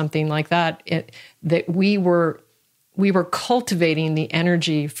event or something like that. That we were cultivating the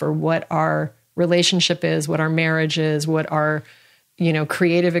energy for what our relationship is, what our marriage is, what our, you know,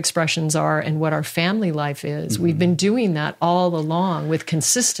 creative expressions are, and what our family life is. We've been doing that all along with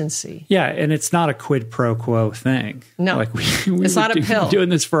consistency. Yeah, and it's not a quid pro quo thing. No, like it's not a pill. Doing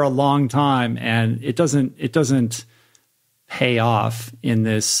this for a long time, and it doesn't pay off in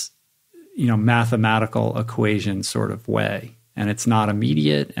this, you know, mathematical equation sort of way. And it's not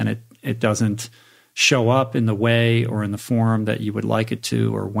immediate, and it doesn't show up in the way or in the form that you would like it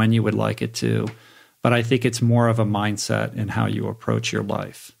to, or when you would like it to. But I think it's more of a mindset in how you approach your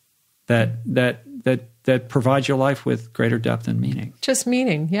life that provides your life with greater depth and meaning. Just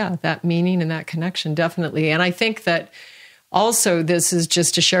meaning, yeah, that meaning and that connection, definitely. And I think that also this is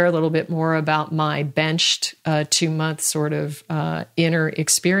just to share a little bit more about my benched 2-month sort of inner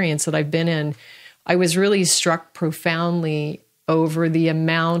experience that I've been in. I was really struck profoundly over the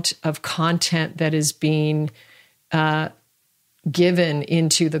amount of content that is being given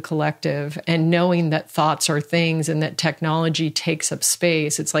into the collective, and knowing that thoughts are things and that technology takes up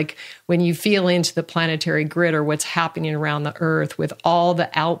space. It's like when you feel into the planetary grid or what's happening around the earth with all the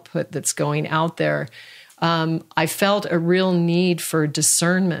output that's going out there, I felt a real need for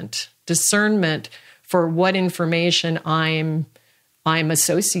discernment for what information I'm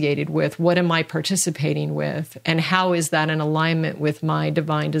associated with, what am I participating with, and how is that in alignment with my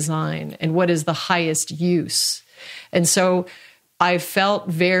divine design, and what is the highest use. And so I felt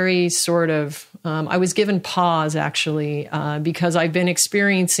very sort of, I was given pause actually, because I've been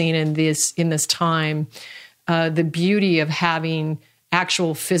experiencing in this time the beauty of having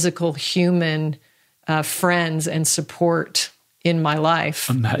actual physical human friends and support in my life.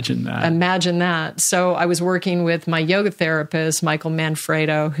 Imagine that. So I was working with my yoga therapist, Michael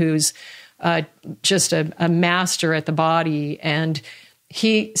Manfredo, who's just a master at the body. And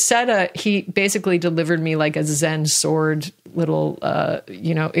he basically delivered me like a Zen sword little,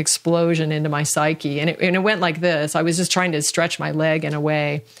 explosion into my psyche. And it went like this. I was just trying to stretch my leg in a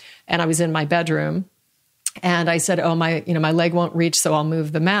way. And I was in my bedroom. And I said, my leg won't reach, so I'll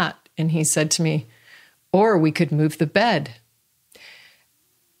move the mat. And he said to me, or we could move the bed.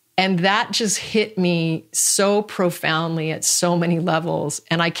 And that just hit me so profoundly at so many levels.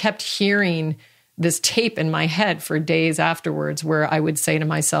 And I kept hearing this tape in my head for days afterwards, where I would say to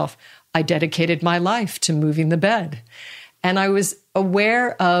myself, I dedicated my life to moving the bed. And I was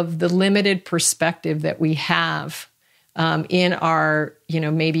aware of the limited perspective that we have in our,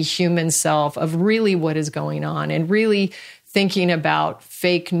 maybe human self of really what is going on, and really thinking about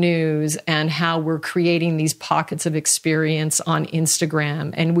fake news and how we're creating these pockets of experience on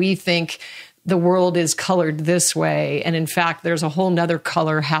Instagram. And we think the world is colored this way. And in fact, there's a whole nother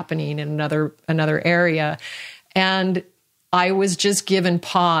color happening in another area. And I was just given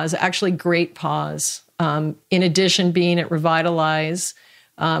pause, actually great pause. In addition, being at Revitalize,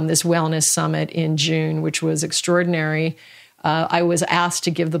 this wellness summit in June, which was extraordinary, I was asked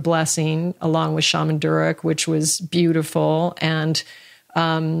to give the blessing along with Shaman Durek, which was beautiful. And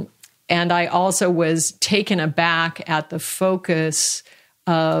I also was taken aback at the focus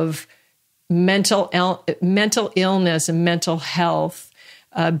of mental illness and mental health,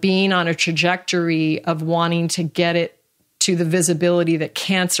 being on a trajectory of wanting to get it to the visibility that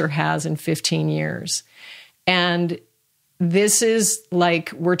cancer has in 15 years. And this is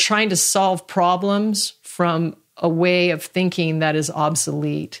like we're trying to solve problems from a way of thinking that is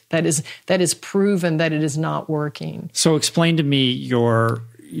obsolete, that is proven that it is not working. So explain to me your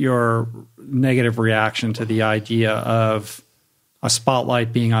negative reaction to the idea of a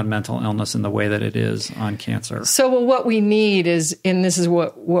spotlight being on mental illness in the way that it is on cancer. So what we need is, and this is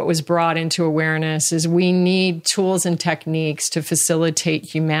what was brought into awareness, is we need tools and techniques to facilitate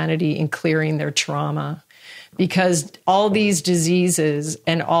humanity in clearing their trauma. Because all these diseases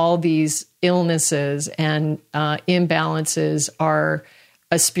and all these illnesses and imbalances are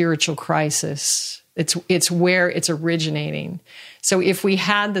a spiritual crisis. It's where it's originating. So if we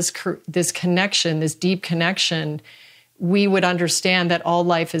had this connection, this deep connection, we would understand that all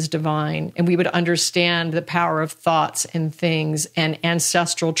life is divine, and we would understand the power of thoughts and things and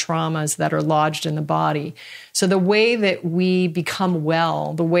ancestral traumas that are lodged in the body. So the way that we become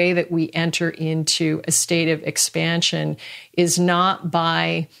well, the way that we enter into a state of expansion is not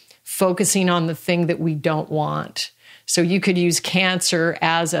by focusing on the thing that we don't want. So you could use cancer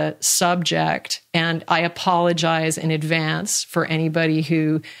as a subject, and I apologize in advance for anybody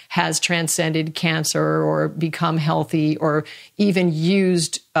who has transcended cancer or become healthy or even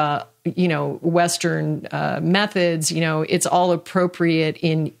used, Western methods. It's all appropriate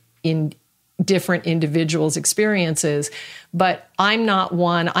in different individuals' experiences. But I'm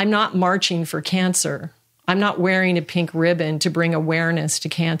not marching for cancer. I'm not wearing a pink ribbon to bring awareness to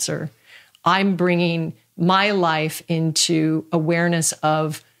cancer. I'm bringing my life into awareness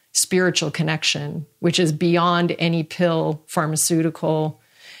of spiritual connection, which is beyond any pill, pharmaceutical.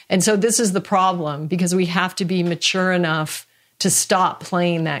 And so this is the problem, because we have to be mature enough to stop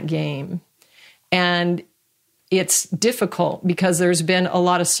playing that game. And it's difficult because there's been a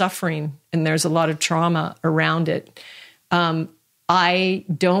lot of suffering and there's a lot of trauma around it. I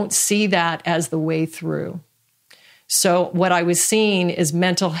don't see that as the way through. So what I was seeing is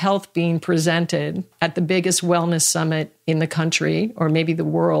mental health being presented at the biggest wellness summit in the country, or maybe the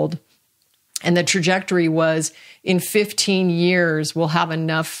world. And the trajectory was, in 15 years, we'll have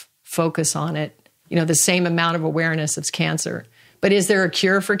enough focus on it, the same amount of awareness as cancer. But is there a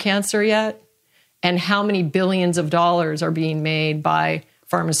cure for cancer yet? And how many billions of dollars are being made by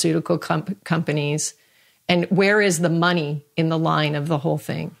pharmaceutical companies? And where is the money in the line of the whole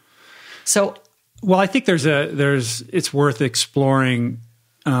thing? So, well, I think it's worth exploring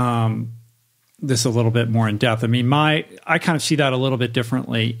this a little bit more in depth. I mean, I kind of see that a little bit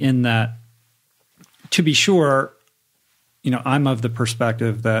differently in that, to be sure, I'm of the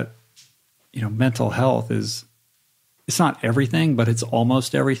perspective that, mental health it's not everything, but it's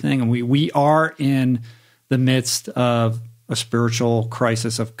almost everything. And we are in the midst of a spiritual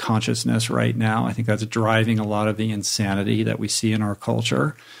crisis of consciousness right now. I think that's driving a lot of the insanity that we see in our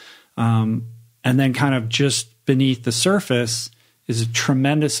culture. And then kind of just beneath the surface is a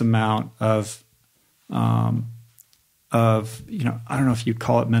tremendous amount of I don't know if you'd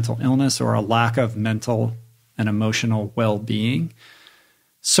call it mental illness or a lack of mental and emotional well-being.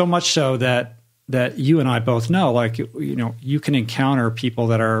 So much so that you and I both know, you can encounter people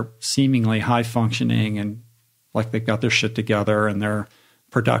that are seemingly high functioning and like they've got their shit together and they're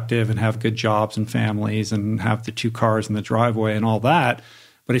productive and have good jobs and families and have the 2 cars in the driveway and all that.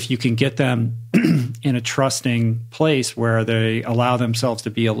 But if you can get them in a trusting place where they allow themselves to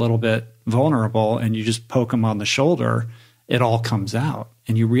be a little bit vulnerable and you just poke them on the shoulder, it all comes out.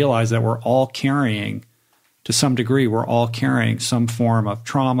 And you realize that we're all carrying, to some degree, some form of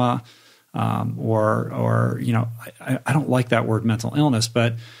trauma or I don't like that word mental illness,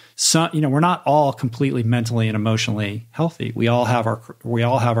 but we're not all completely mentally and emotionally healthy. We all have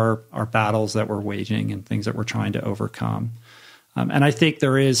our battles that we're waging and things that we're trying to overcome. And I think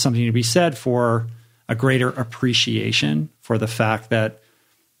there is something to be said for a greater appreciation for the fact that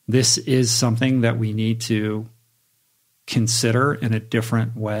this is something that we need to consider in a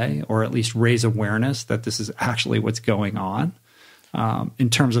different way, or at least raise awareness that this is actually what's going on. In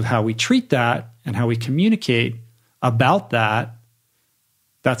terms of how we treat that and how we communicate about that,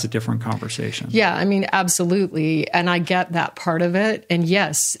 that's a different conversation. Yeah, I mean, absolutely. And I get that part of it. And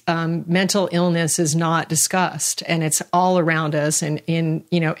yes, mental illness is not discussed, and it's all around us. And in,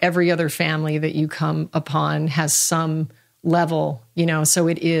 every other family that you come upon has some level, so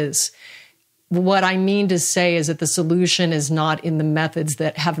it is. What I mean to say is that the solution is not in the methods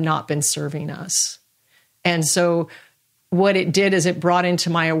that have not been serving us. And so what it did is it brought into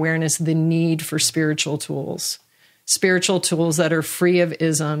my awareness the need for spiritual tools that are free of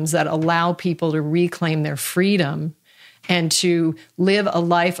isms, that allow people to reclaim their freedom and to live a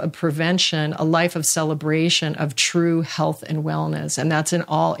life of prevention, a life of celebration of true health and wellness. And that's in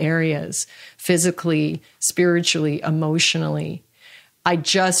all areas, physically, spiritually, emotionally. I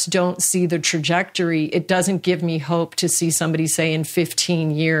just don't see the trajectory. It doesn't give me hope to see somebody say in 15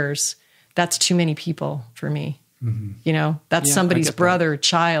 years, that's too many people for me. Mm-hmm. That's somebody's brother,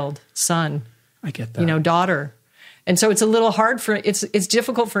 child, son. I get that. Daughter. And so it's a little hard it's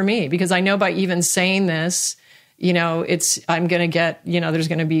difficult for me because I know by even saying this, I'm going to get, there's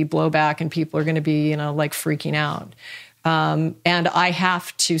going to be blowback and people are going to be, freaking out. And I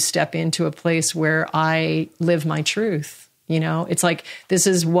have to step into a place where I live my truth. It's like, this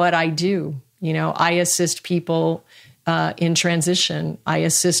is what I do. I assist people in transition. I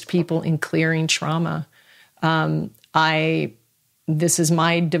assist people in clearing trauma. I this is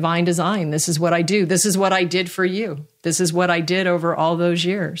my divine design. This is what I do. This is what I did for you. This is what I did over all those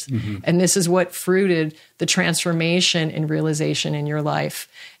years. Mm-hmm. And this is what fruited the transformation and realization in your life.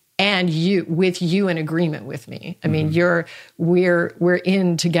 And with you in agreement with me. I mean, we're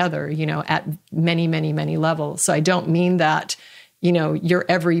in together, at many, many, many levels. So I don't mean that, you're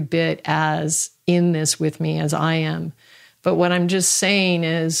every bit as in this with me as I am. But what I'm just saying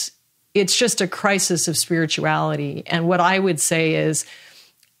is it's just a crisis of spirituality. And what I would say is,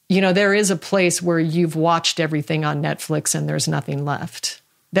 there is a place where you've watched everything on Netflix and there's nothing left.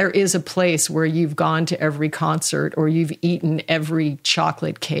 There is a place where you've gone to every concert or you've eaten every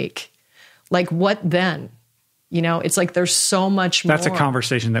chocolate cake. Like, what then? It's like there's so much more. That's a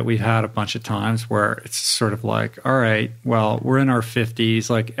conversation that we've had a bunch of times where it's sort of like, all right, well, we're in our 50s.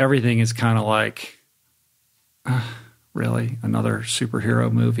 Like, everything is kind of like, really? Another superhero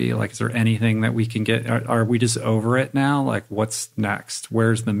movie? Like, is there anything that we can get? Are we just over it now? Like, what's next?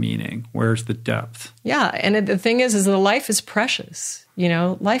 Where's the meaning? Where's the depth? Yeah. And the thing is the life is precious.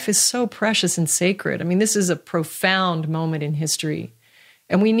 Life is so precious and sacred. I mean, this is a profound moment in history.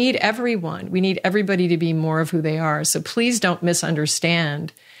 And we need everyone. We need everybody to be more of who they are. So please don't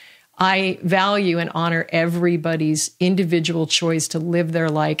misunderstand. I value and honor everybody's individual choice to live their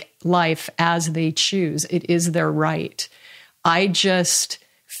life as they choose. It is their right. I just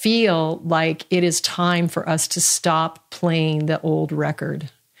feel like it is time for us to stop playing the old record.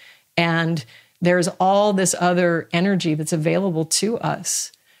 And there's all this other energy that's available to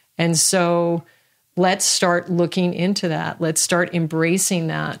us. And so let's start looking into that. Let's start embracing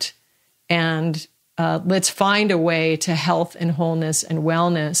that. And let's find a way to health and wholeness and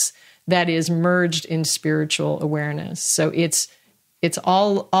wellness that is merged in spiritual awareness. So it's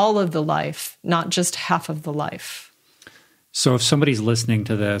all of the life, not just half of the life. So if somebody's listening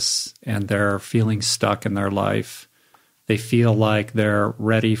to this and they're feeling stuck in their life, they feel like they're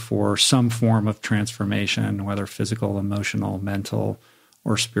ready for some form of transformation, whether physical, emotional, mental,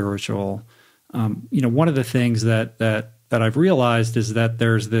 or spiritual. One of the things that I've realized is that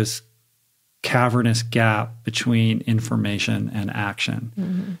there's this cavernous gap between information and action.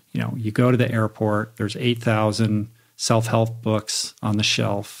 Mm-hmm. You go to the airport, there's 8,000 self-help books on the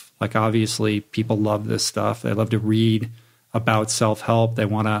shelf. Like, obviously, people love this stuff. They love to read about self-help. They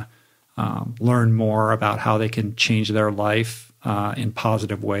want to learn more about how they can change their life in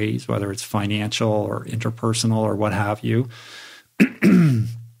positive ways, whether it's financial or interpersonal or what have you.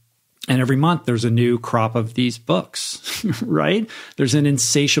 And every month there's a new crop of these books, right? There's an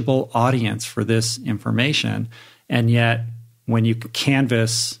insatiable audience for this information. And yet when you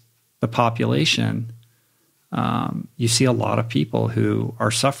canvass the population, you see a lot of people who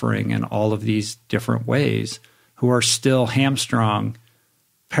are suffering in all of these different ways, who are still hamstrung,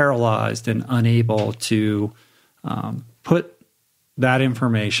 paralyzed, and unable to put that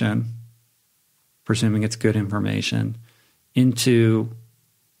information, presuming it's good information, into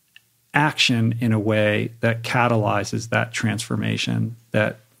action in a way that catalyzes that transformation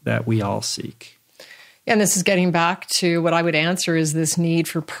that we all seek. And this is getting back to what I would answer is this need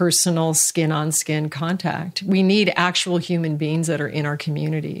for personal skin-on-skin contact. We need actual human beings that are in our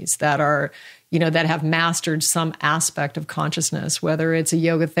communities, that are, that have mastered some aspect of consciousness, whether it's a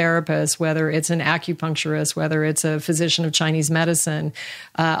yoga therapist, whether it's an acupuncturist, whether it's a physician of Chinese medicine.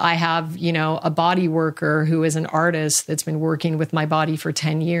 I have, a body worker who is an artist that's been working with my body for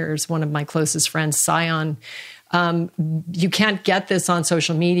 10 years, one of my closest friends, Sion. You can't get this on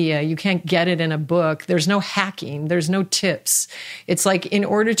social media. You can't get it in a book. There's no hacking. There's no tips. It's like, in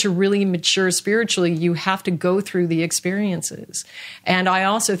order to really mature spiritually, you have to go through the experiences. And I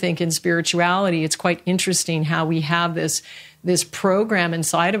also think in spirituality, it's quite interesting how we have this program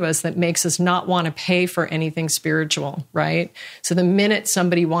inside of us that makes us not want to pay for anything spiritual, right? So the minute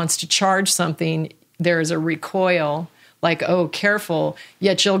somebody wants to charge something, there's a recoil. Like, oh, careful,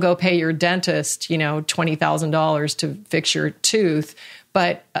 yet you'll go pay your dentist, $20,000 to fix your tooth.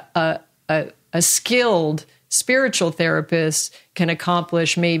 But a skilled spiritual therapist can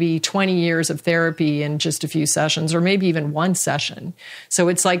accomplish maybe 20 years of therapy in just a few sessions, or maybe even one session. So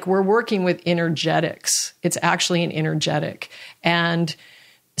it's like we're working with energetics. It's actually an energetic. And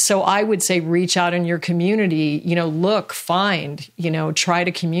so I would say reach out in your community, look, find, try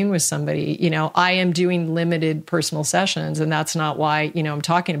to commune with somebody. I am doing limited personal sessions, and that's not why, I'm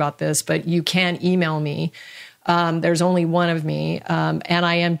talking about this, but you can email me. There's only one of me. And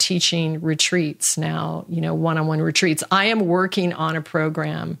I am teaching retreats now, one-on-one retreats. I am working on a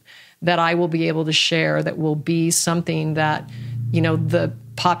program that I will be able to share that will be something that, the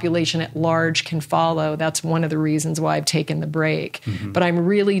population at large can follow. That's one of the reasons why I've taken the break. But I'm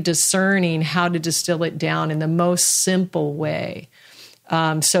really discerning how to distill it down in the most simple way,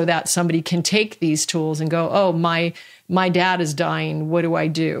 so that somebody can take these tools and go, oh, my dad is dying. What do I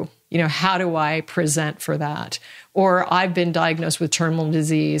do? How do I present for that? Or I've been diagnosed with terminal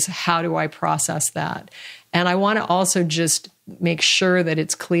disease. How do I process that? And I want to also just make sure that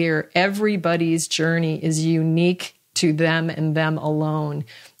it's clear everybody's journey is unique to them and them alone.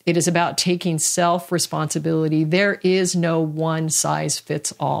 It is about taking self-responsibility. There is no one size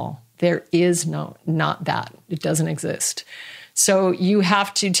fits all. There is not that. It doesn't exist. So you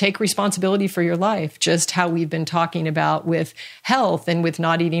have to take responsibility for your life, just how we've been talking about with health and with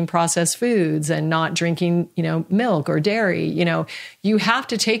not eating processed foods and not drinking, milk or dairy. You have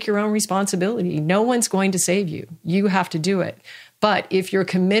to take your own responsibility. No one's going to save you. You have to do it. But if you're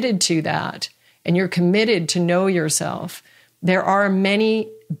committed to that and you're committed to know yourself, there are many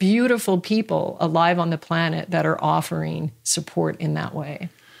beautiful people alive on the planet that are offering support in that way.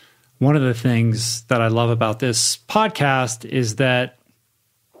 One of the things that I love about this podcast is that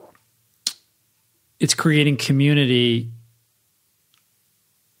it's creating community.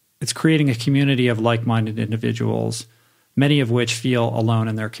 It's creating a community of like-minded individuals, many of which feel alone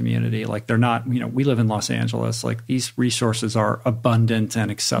in their community. Like they're not, we live in Los Angeles. Like these resources are abundant and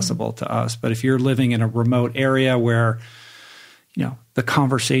accessible to us. But if you're living in a remote area where, the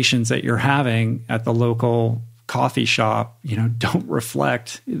conversations that you're having at the local coffee shop, don't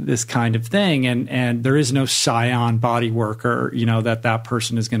reflect this kind of thing. And there is no Scion body worker, that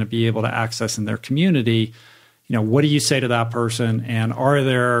person is going to be able to access in their community. What do you say to that person? And are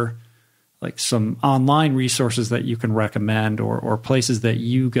there like some online resources that you can recommend or places that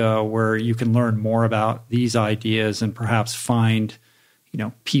you go where you can learn more about these ideas and perhaps find,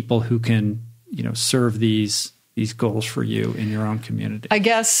 people who can, serve these goals for you in your own community? I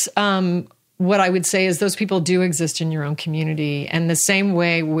guess, what I would say is those people do exist in your own community. And the same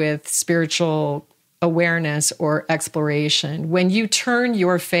way with spiritual awareness or exploration, when you turn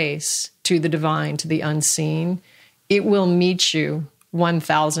your face to the divine, to the unseen, it will meet you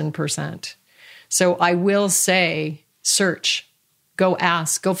 1000%. So I will say, search, go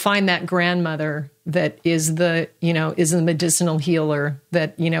ask, go find that grandmother that is the medicinal healer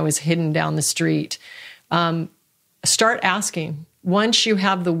that, is hidden down the street. Start asking. Once you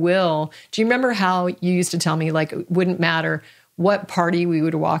have the will, do you remember how you used to tell me, like, it wouldn't matter what party we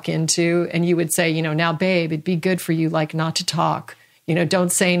would walk into, and you would say, now, babe, it'd be good for you, like, not to talk.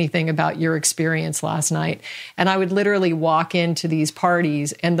 Don't say anything about your experience last night. And I would literally walk into these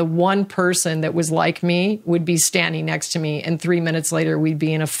parties, and the one person that was like me would be standing next to me, and 3 minutes later, we'd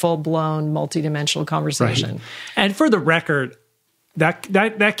be in a full-blown, multidimensional conversation. Right. And for the record,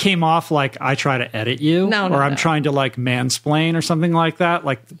 that came off like I try to edit you, or I'm trying to like mansplain or something like that.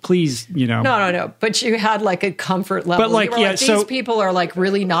 Like, please, No. But you had like a comfort level. But like, these people are like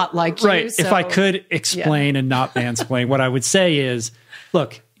really not like you. Right. So, if I could explain and not mansplain, what I would say is,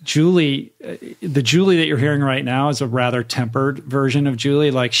 look, Julie, the Julie that you're hearing right now is a rather tempered version of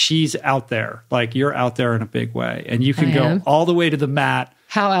Julie. Like she's out there, like you're out there in a big way, and you can go all the way to the mat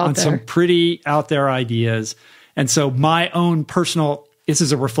on some pretty out there ideas. And so my own personal, this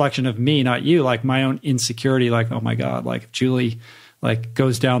is a reflection of me, not you, like my own insecurity, like, oh my God, like if Julie like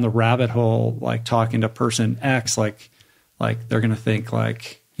goes down the rabbit hole, like talking to person X, like they're going to think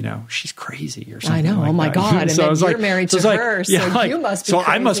like, she's crazy or something. I know. Like oh my that. God. So and then you're married to her. So you must be crazy.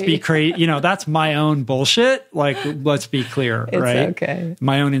 So I must be crazy. That's my own bullshit. Like, let's be clear, it's right? Okay.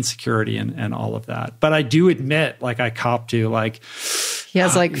 My own insecurity and all of that. But I do admit, like I cop to like, he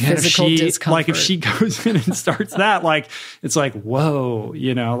has like physical discomfort. Like if she goes in and starts that, like, it's like, whoa,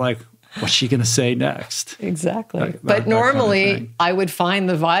 like, what's she going to say next? Exactly. But normally kind of I would find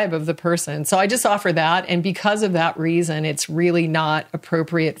the vibe of the person. So I just offer that. And because of that reason, it's really not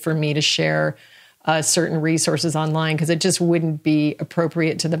appropriate for me to share certain resources online because it just wouldn't be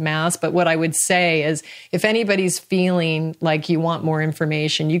appropriate to the mass. But what I would say is if anybody's feeling like you want more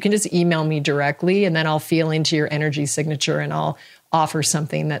information, you can just email me directly and then I'll feel into your energy signature and I'll offer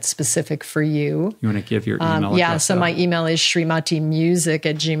something that's specific for you. You want to give your email address? So my email is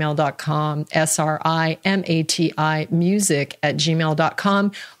SriMatimusic@gmail.com, SRIMATI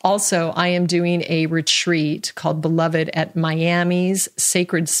music@gmail.com. Also, I am doing a retreat called Beloved at Miami's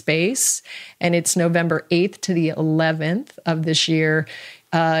Sacred Space, and it's November 8th to the 11th of this year.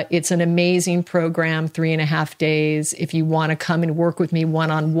 It's an amazing program, 3.5 days. If you want to come and work with me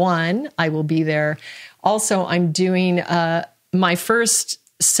one-on-one, I will be there. Also, I'm doing my first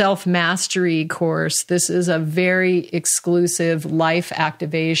self-mastery course. This is a very exclusive life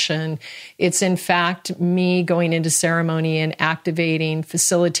activation. It's in fact me going into ceremony and activating,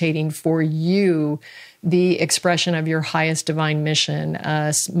 facilitating for you the expression of your highest divine mission,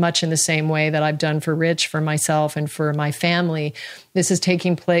 much in the same way that I've done for Rich, for myself, and for my family. This is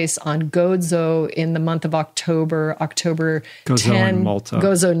taking place on Gozo in the month of October 10. In Malta.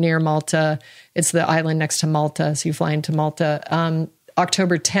 Gozo near Malta. It's the island next to Malta, so you fly into Malta.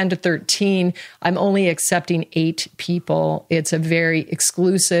 October 10 to 13, I'm only accepting 8 people. It's a very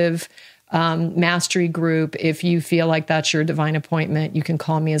exclusive mastery group. If you feel like that's your divine appointment, you can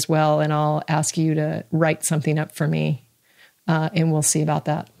call me as well, and I'll ask you to write something up for me, and we'll see about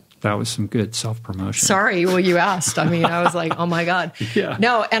that. That was some good self-promotion. Sorry. Well, you asked. I mean, I was like, oh my God. Yeah.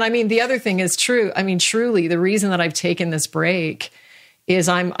 No. And I mean, the other thing is true. I mean, truly, the reason that I've taken this break is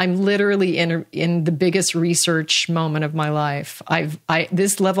I'm literally in the biggest research moment of my life.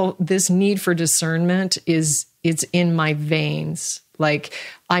 This need for discernment it's in my veins. Like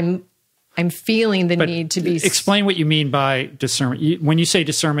I'm feeling the need to be. Explain what you mean by discernment. When you say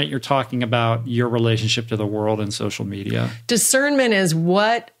discernment, you're talking about your relationship to the world and social media. Discernment is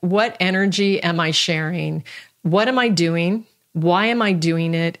what energy am I sharing? What am I doing? Why am I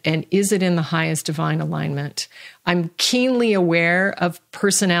doing it? And is it in the highest divine alignment? I'm keenly aware of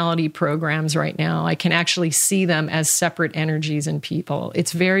personality programs right now. I can actually see them as separate energies in people.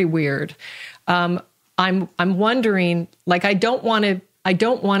 It's very weird. I'm wondering, like, I don't want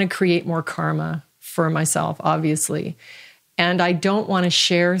to create more karma for myself, obviously. And I don't want to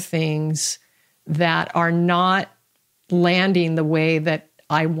share things that are not landing the way that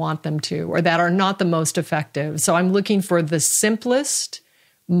I want them to, or that are not the most effective. So I'm looking for the simplest,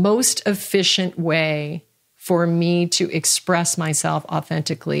 most efficient way for me to express myself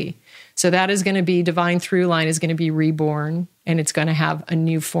authentically. So that is going to be Divine Throughline is going to be reborn, and it's going to have a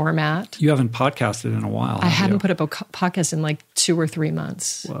new format. You haven't podcasted in a while. I haven't put up a podcast in like 2 or 3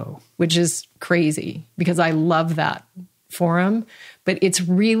 months. Whoa. Which is crazy because I love that forum. But it's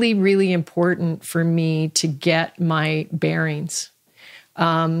really, really important for me to get my bearings.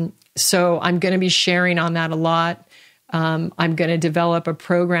 So I'm going to be sharing on that a lot. I'm going to develop a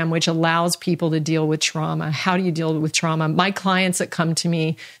program which allows people to deal with trauma. How do you deal with trauma? My clients that come to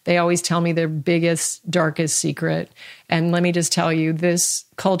me, they always tell me their biggest, darkest secret. And let me just tell you, this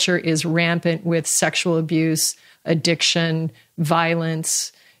culture is rampant with sexual abuse, addiction,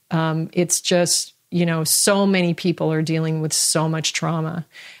 violence. It's just, so many people are dealing with so much trauma.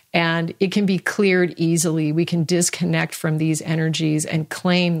 And it can be cleared easily. We can disconnect from these energies and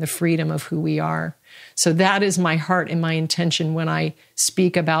claim the freedom of who we are. So that is my heart and my intention when I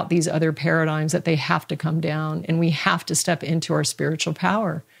speak about these other paradigms, that they have to come down and we have to step into our spiritual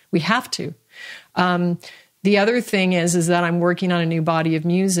power. We have to. The other thing is that I'm working on a new body of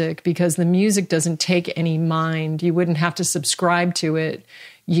music, because the music doesn't take any mind. You wouldn't have to subscribe to it.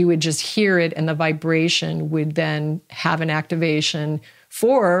 You would just hear it, and the vibration would then have an activation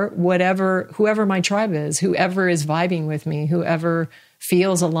for whoever my tribe is, whoever is vibing with me, whoever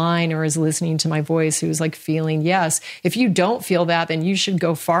feels a line or is listening to my voice, who's like feeling, yes. If you don't feel that, then you should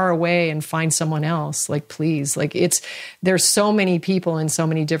go far away and find someone else. Like, please, there's so many people and so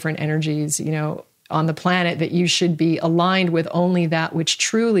many different energies, on the planet, that you should be aligned with only that which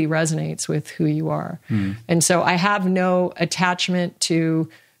truly resonates with who you are. And so I have no attachment to,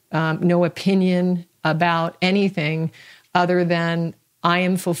 no opinion about anything other than I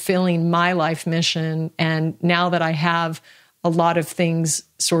am fulfilling my life mission. And now that I have a lot of things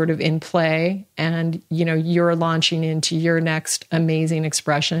sort of in play, and, you're launching into your next amazing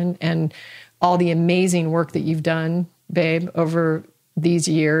expression, and all the amazing work that you've done, babe, over these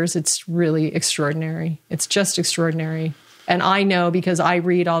years, it's really extraordinary. It's just extraordinary. And I know because I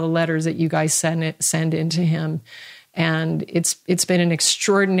read all the letters that you guys send into him. And it's been an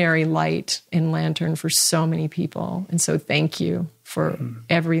extraordinary light and lantern for so many people. And so thank you for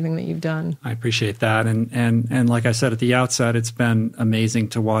everything that you've done. I appreciate that. And like I said at the outset, it's been amazing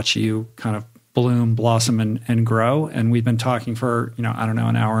to watch you kind of bloom, blossom, and grow. And we've been talking for, an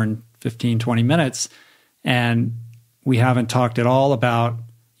hour and 15, 20 minutes. And we haven't talked at all about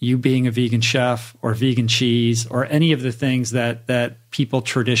you being a vegan chef or vegan cheese or any of the things that people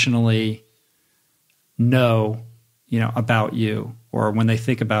traditionally know, about you, or when they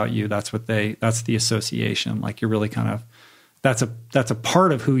think about you, that's the association. Like, you're really kind of, that's a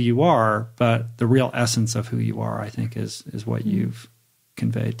part of who you are, but the real essence of who you are, I think, is what you've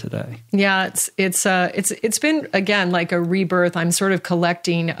conveyed today. Yeah. It's been, again, like a rebirth. I'm sort of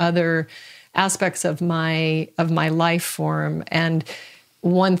collecting other aspects of my life form. And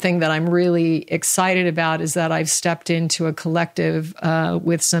one thing that I'm really excited about is that I've stepped into a collective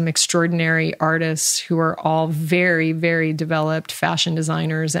with some extraordinary artists who are all very, very developed fashion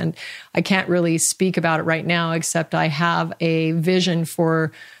designers. And I can't really speak about it right now, except I have a vision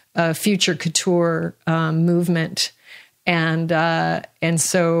for a future couture movement. And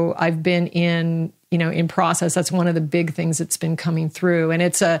so I've been in process. That's one of the big things that's been coming through. And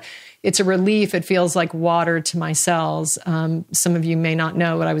it's a relief. It feels like water to my cells. Some of you may not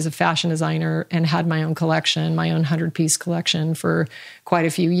know, but I was a fashion designer and had my own collection, my own 100-piece collection for quite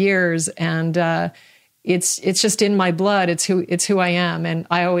a few years. And it's just in my blood. It's who I am. And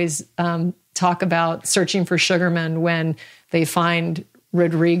I always talk about searching for Sugarman when they find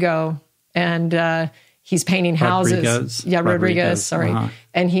Rodrigo and he's painting houses. Rodriguez. Sorry. Uh-huh.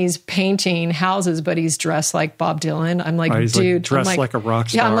 And he's painting houses, but he's dressed like Bob Dylan. I'm like, dude. Dressed like a rock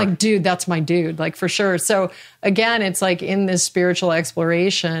star. Yeah, I'm like, dude, that's my dude, like for sure. So again, it's like in this spiritual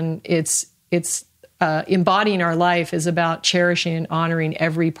exploration, it's embodying our life is about cherishing and honoring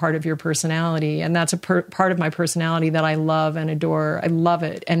every part of your personality. And that's a part of my personality that I love and adore. I love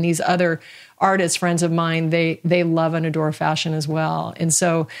it. And these other artists, friends of mine, they love and adore fashion as well. And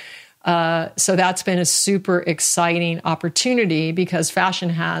so that's been a super exciting opportunity because fashion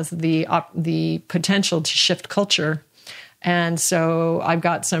has the potential to shift culture. And so I've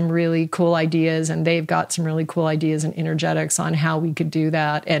got some really cool ideas and they've got some really cool ideas and energetics on how we could do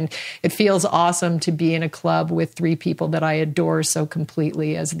that. And it feels awesome to be in a club with 3 people that I adore so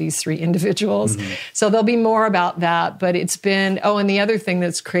completely as these 3 individuals. Mm-hmm. So there'll be more about that, but it's been, and the other thing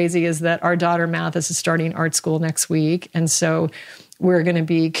that's crazy is that our daughter Mathis is starting art school next week. And so we're going to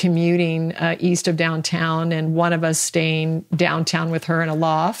be commuting east of downtown and one of us staying downtown with her in a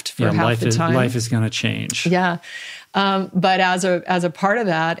loft for half the time. Life is going to change. Yeah. But as a part of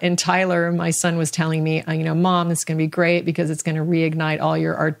that, and Tyler, my son, was telling me, Mom, this is going to be great because it's going to reignite all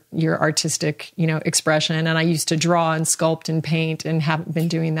your artistic, expression. And I used to draw and sculpt and paint and haven't been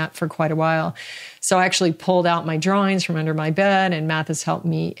doing that for quite a while. So I actually pulled out my drawings from under my bed and Mathis helped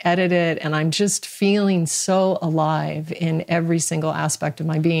me edit it. And I'm just feeling so alive in every single aspect of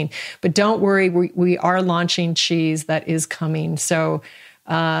my being. But don't worry, we are launching cheese that is coming. So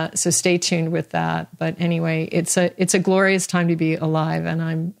stay tuned with that. But anyway, it's a glorious time to be alive, and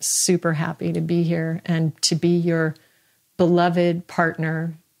I'm super happy to be here and to be your beloved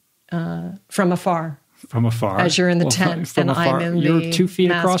partner from afar. From afar, as you're in the tent, and afar. I'm in you're 2 feet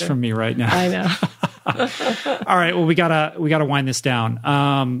across from me right now. I know. All right. Well, we gotta wind this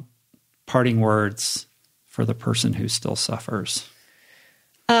down. Parting words for the person who still suffers.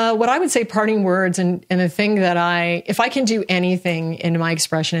 What I would say, parting words, and the thing that if I can do anything in my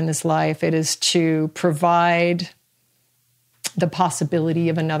expression in this life, it is to provide the possibility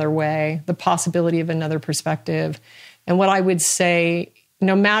of another way, the possibility of another perspective. And what I would say,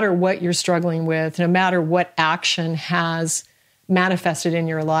 no matter what you're struggling with, no matter what action has manifested in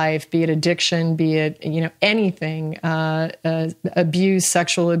your life, be it addiction, be it, anything, abuse,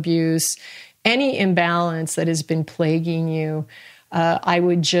 sexual abuse, any imbalance that has been plaguing you, I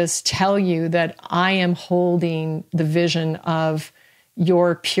would just tell you that I am holding the vision of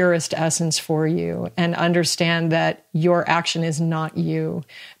your purest essence for you, and understand that your action is not you.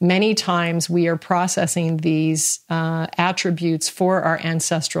 Many times we are processing these attributes for our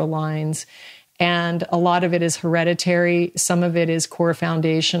ancestral lines, and a lot of it is hereditary. Some of it is core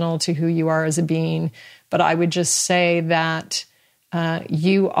foundational to who you are as a being. But I would just say that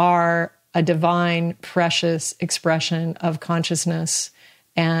you are a divine, precious expression of consciousness.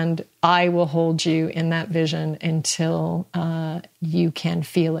 And I will hold you in that vision until you can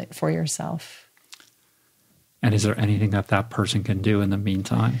feel it for yourself. And is there anything that person can do in the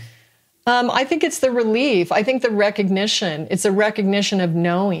meantime? I think it's the relief. I think the recognition. It's a recognition of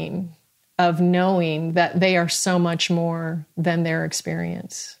knowing that they are so much more than their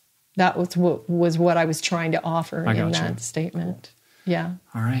experience. That was what I was trying to offer in that statement. Yeah.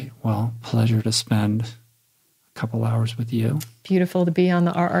 All right. Well, pleasure to spend a couple hours with you. Beautiful to be on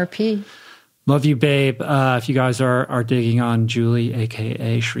the RRP. Love you, babe. If you guys are digging on Julie,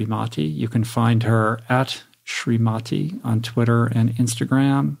 a.k.a. SriMati, you can find her at SriMati on Twitter and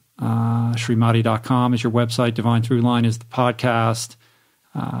Instagram. SriMati.com is your website. Divine Throughline is the podcast.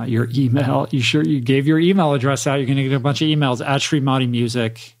 Your email. You gave your email address out. You're going to get a bunch of emails at SriMati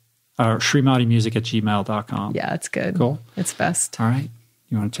Music. Or SriMatiMusic@gmail.com. Yeah, it's good. Cool. It's best. All right.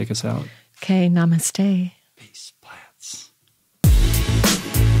 You want to take us out? Okay, namaste. Peace.